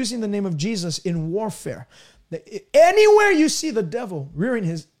about using the name of Jesus in warfare. Anywhere you see the devil rearing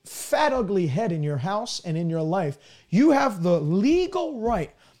his fat, ugly head in your house and in your life, you have the legal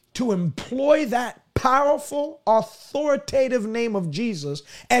right to employ that powerful, authoritative name of Jesus.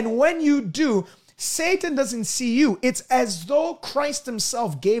 And when you do, Satan doesn't see you. It's as though Christ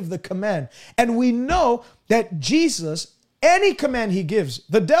himself gave the command. And we know that Jesus, any command he gives,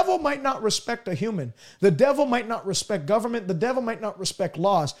 the devil might not respect a human. The devil might not respect government. The devil might not respect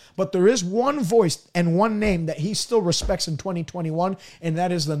laws. But there is one voice and one name that he still respects in 2021, and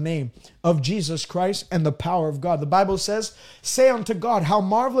that is the name of Jesus Christ and the power of God. The Bible says, say unto God, how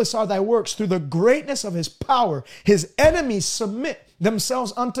marvelous are thy works. Through the greatness of his power, his enemies submit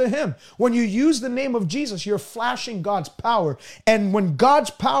themselves unto him. When you use the name of Jesus, you're flashing God's power. And when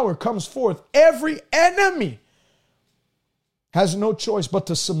God's power comes forth, every enemy has no choice but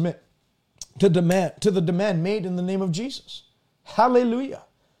to submit to the demand made in the name of Jesus. Hallelujah.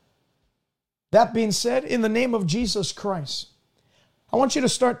 That being said, in the name of Jesus Christ, I want you to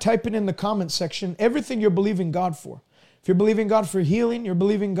start typing in the comment section everything you're believing God for. If you're believing God for healing, you're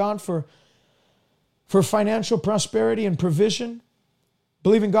believing God for financial prosperity and provision,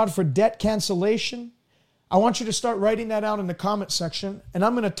 believing God for debt cancellation, I want you to start writing that out in the comment section, and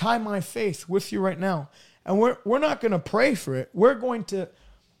I'm going to tie my faith with you right now. And we're not going to pray for it. We're going to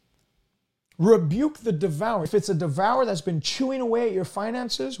rebuke the devourer. If it's a devourer that's been chewing away at your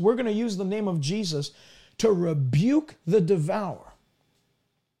finances, we're going to use the name of Jesus to rebuke the devourer.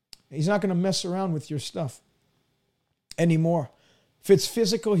 He's not going to mess around with your stuff anymore. If it's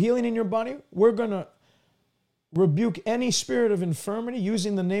physical healing in your body, we're going to rebuke any spirit of infirmity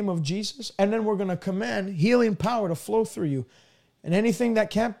using the name of Jesus, and then we're going to command healing power to flow through you. And anything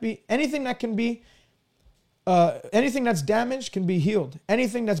that anything that's damaged can be healed.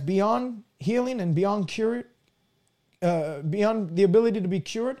 Anything that's beyond healing and beyond cure, beyond the ability to be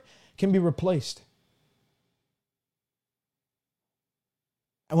cured, can be replaced.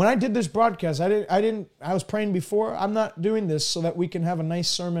 And when I did this broadcast, I was praying before. I'm not doing this so that we can have a nice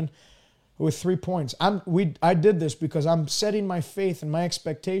sermon with 3 points. I did this because I'm setting my faith and my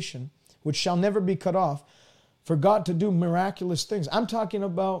expectation, which shall never be cut off, for God to do miraculous things. I'm talking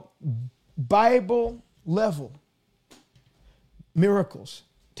about Bible level miracles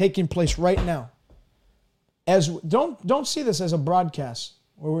taking place right now. Don't see this as a broadcast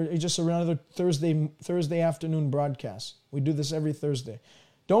or we're just another Thursday afternoon broadcast. We do this every Thursday.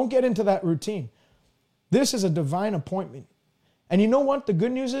 Don't get into that routine. This is a divine appointment. And you know what the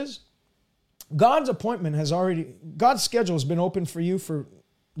good news is? God's schedule has been open for you for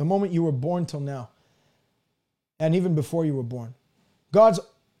the moment you were born till now. And even before you were born. God's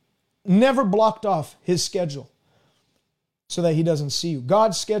never blocked off his schedule so that he doesn't see you.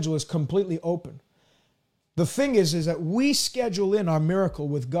 God's schedule is completely open. The thing is that we schedule in our miracle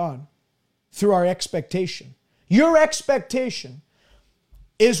with God through our expectation. Your expectation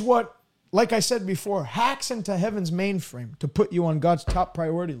is what, like I said before, hacks into heaven's mainframe to put you on God's top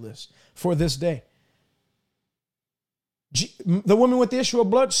priority list for this day. The woman with the issue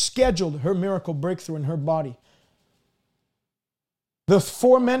of blood scheduled her miracle breakthrough in her body. The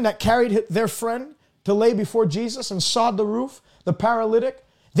 4 men that carried their friend to lay before Jesus and sawed the roof, the paralytic,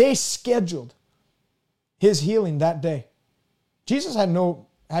 they scheduled his healing that day. Jesus had no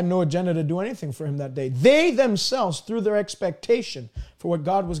agenda to do anything for him that day. They themselves, through their expectation for what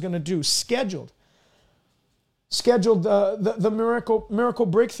God was going to do, scheduled the miracle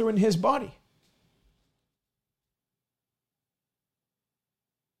breakthrough in his body.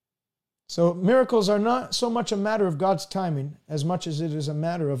 So miracles are not so much a matter of God's timing as much as it is a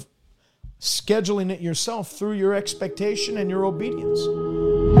matter of scheduling it yourself through your expectation and your obedience.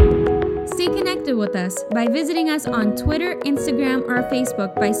 Stay connected with us by visiting us on Twitter, Instagram, or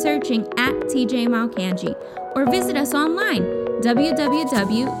Facebook by searching @TJ Malkanji, or visit us online,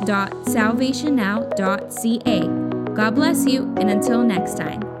 www.salvationnow.ca. God bless you, and until next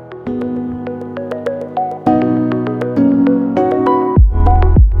time.